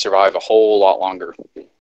got, we could survive a whole lot longer.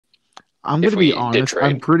 I'm if going to we be did honest. trade.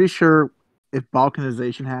 I'm pretty sure if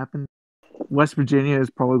balkanization happens, West Virginia is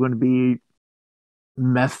probably going to be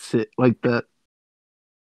meth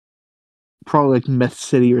probably like meth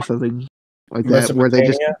city or something like that, where they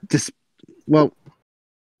just well,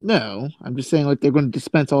 no, I'm just saying like they're going to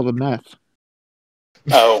dispense all the meth.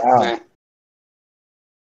 Oh, Wow. eh.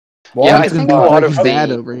 Well, Yeah, I It's gonna think be a lot Breaking of Bad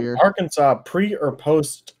the over here. Arkansas pre or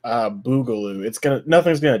post Boogaloo,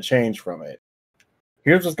 nothing's gonna change from it.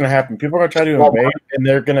 Here's what's gonna happen: people are gonna try to invade, and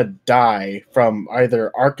they're gonna die from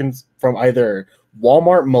either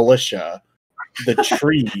Walmart militia, the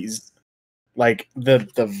trees, like the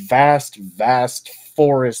vast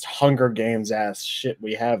forest Hunger Games ass shit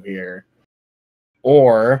we have here,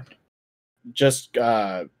 or just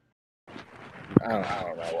I don't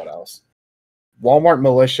know what else. Walmart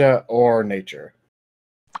militia or nature.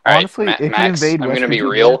 All right, Honestly, if you Max, invade I'm West going to be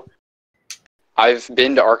Virginia- real. I've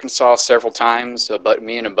been to Arkansas several times, but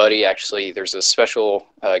me and a buddy actually, there's a special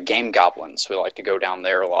Game Goblins. We like to go down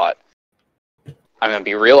there a lot. I'm going to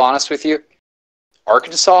be real honest with you.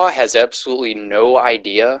 Arkansas has absolutely no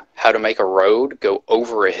idea how to make a road go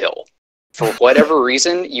over a hill. For whatever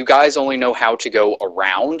reason, you guys only know how to go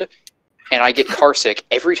around, and I get carsick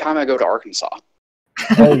every time I go to Arkansas.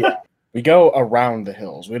 Oh yeah, we go around the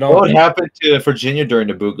hills. We don't. What happened to Virginia during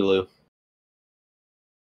the Boogaloo?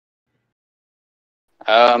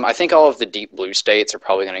 I think all of the deep blue states are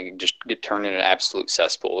probably going to just get turned into absolute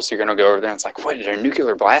cesspools. You're going to go over there and it's like, what, did a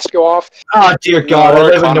nuclear blast go off? Oh dear God! Our I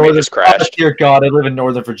live in economy northern. just crashed. Oh, dear God! I live in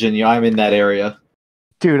Northern Virginia. I'm in that area.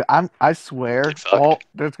 Dude, I swear, Get fucked.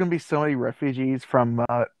 there's gonna be so many refugees from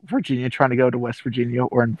Virginia trying to go to West Virginia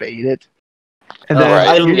or invade it, and Oh, then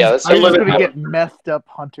right. you're Yeah, just, that's you're just what- gonna get messed up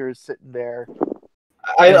hunters sitting there.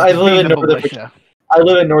 I live in being a Northern. militia. I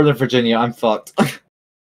live in Northern Virginia. I'm fucked.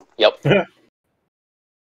 Yep.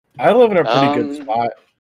 I live in a pretty good Um, spot.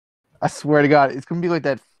 I swear to God, it's gonna be like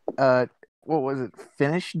that. What was it?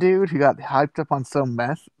 Finnish dude who got hyped up on so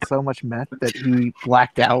much meth that he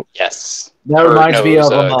blacked out. Yes. That reminds me it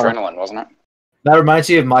was, of adrenaline, wasn't it? that reminds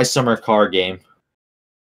me of my summer car game.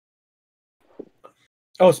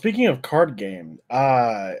 Oh, speaking of card game,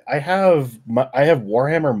 I have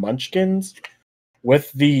Warhammer Munchkins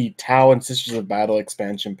with the Tau and Sisters of Battle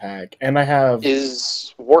expansion pack, and I have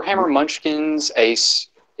Is Warhammer Munchkins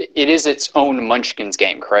it is its own Munchkins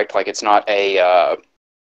game, correct? Like it's not a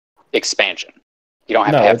expansion. You don't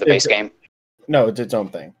have No, to have the it's- base game. no, it's its own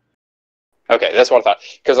thing. Okay, that's what I thought.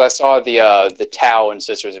 Because I saw the Tau and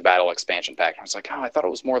Sisters of Battle expansion pack, and I was like, oh, I thought it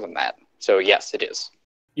was more than that. So yes, it is.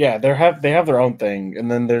 Yeah, they have their own thing, and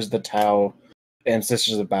then there's the Tau and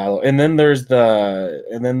Sisters of Battle, and then there's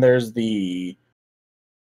the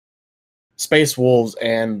Space Wolves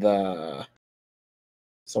and the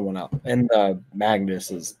someone else, and the Magnus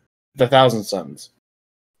is the Thousand Suns.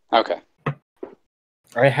 Okay.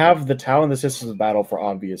 I have the Tau and the Sisters of Battle for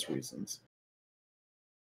obvious reasons,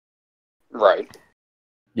 Right.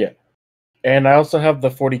 and I also have the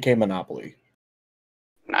 40K Monopoly.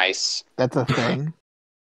 Nice. That's a thing.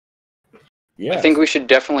 Yeah, I think we should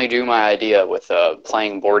definitely do my idea with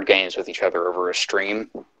playing board games with each other over a stream,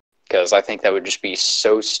 because I think that would just be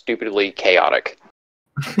so stupidly chaotic.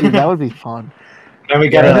 Dude, that would be fun. And we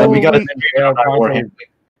Yeah, gotta, we no, gotta wait. stream it on iWarhammer.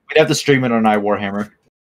 We'd have to stream it on iWarhammer.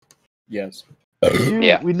 yes. Dude,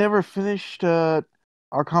 Yeah. we never finished our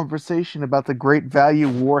conversation about the Great Value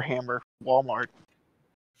Warhammer Walmart.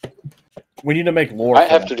 We need to make lore. I for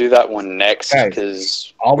have that. to do that one next, Guys,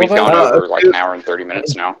 because all of we've us? gone over like dude. an hour and 30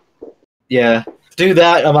 minutes now. Yeah, do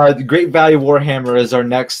that. The Great Value Warhammer is our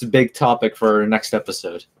next big topic for our next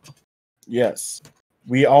episode. Yes,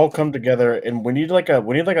 we all come together, and we need like a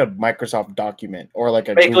Microsoft document or like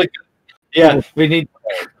a Make Google- like, yeah, we need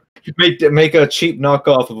make a cheap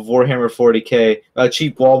knockoff of Warhammer 40K, a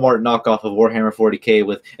cheap Walmart knockoff of Warhammer 40K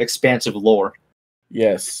with expansive lore.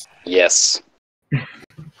 Yes, Yes.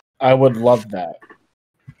 I would love that.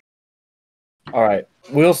 All right,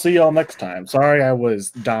 we'll see y'all next time. Sorry, I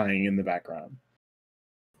was dying in the background,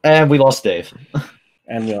 And we lost Dave.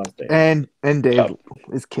 and we lost Dave. And Dave Yep.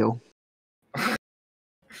 is kill.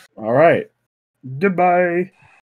 All right, goodbye.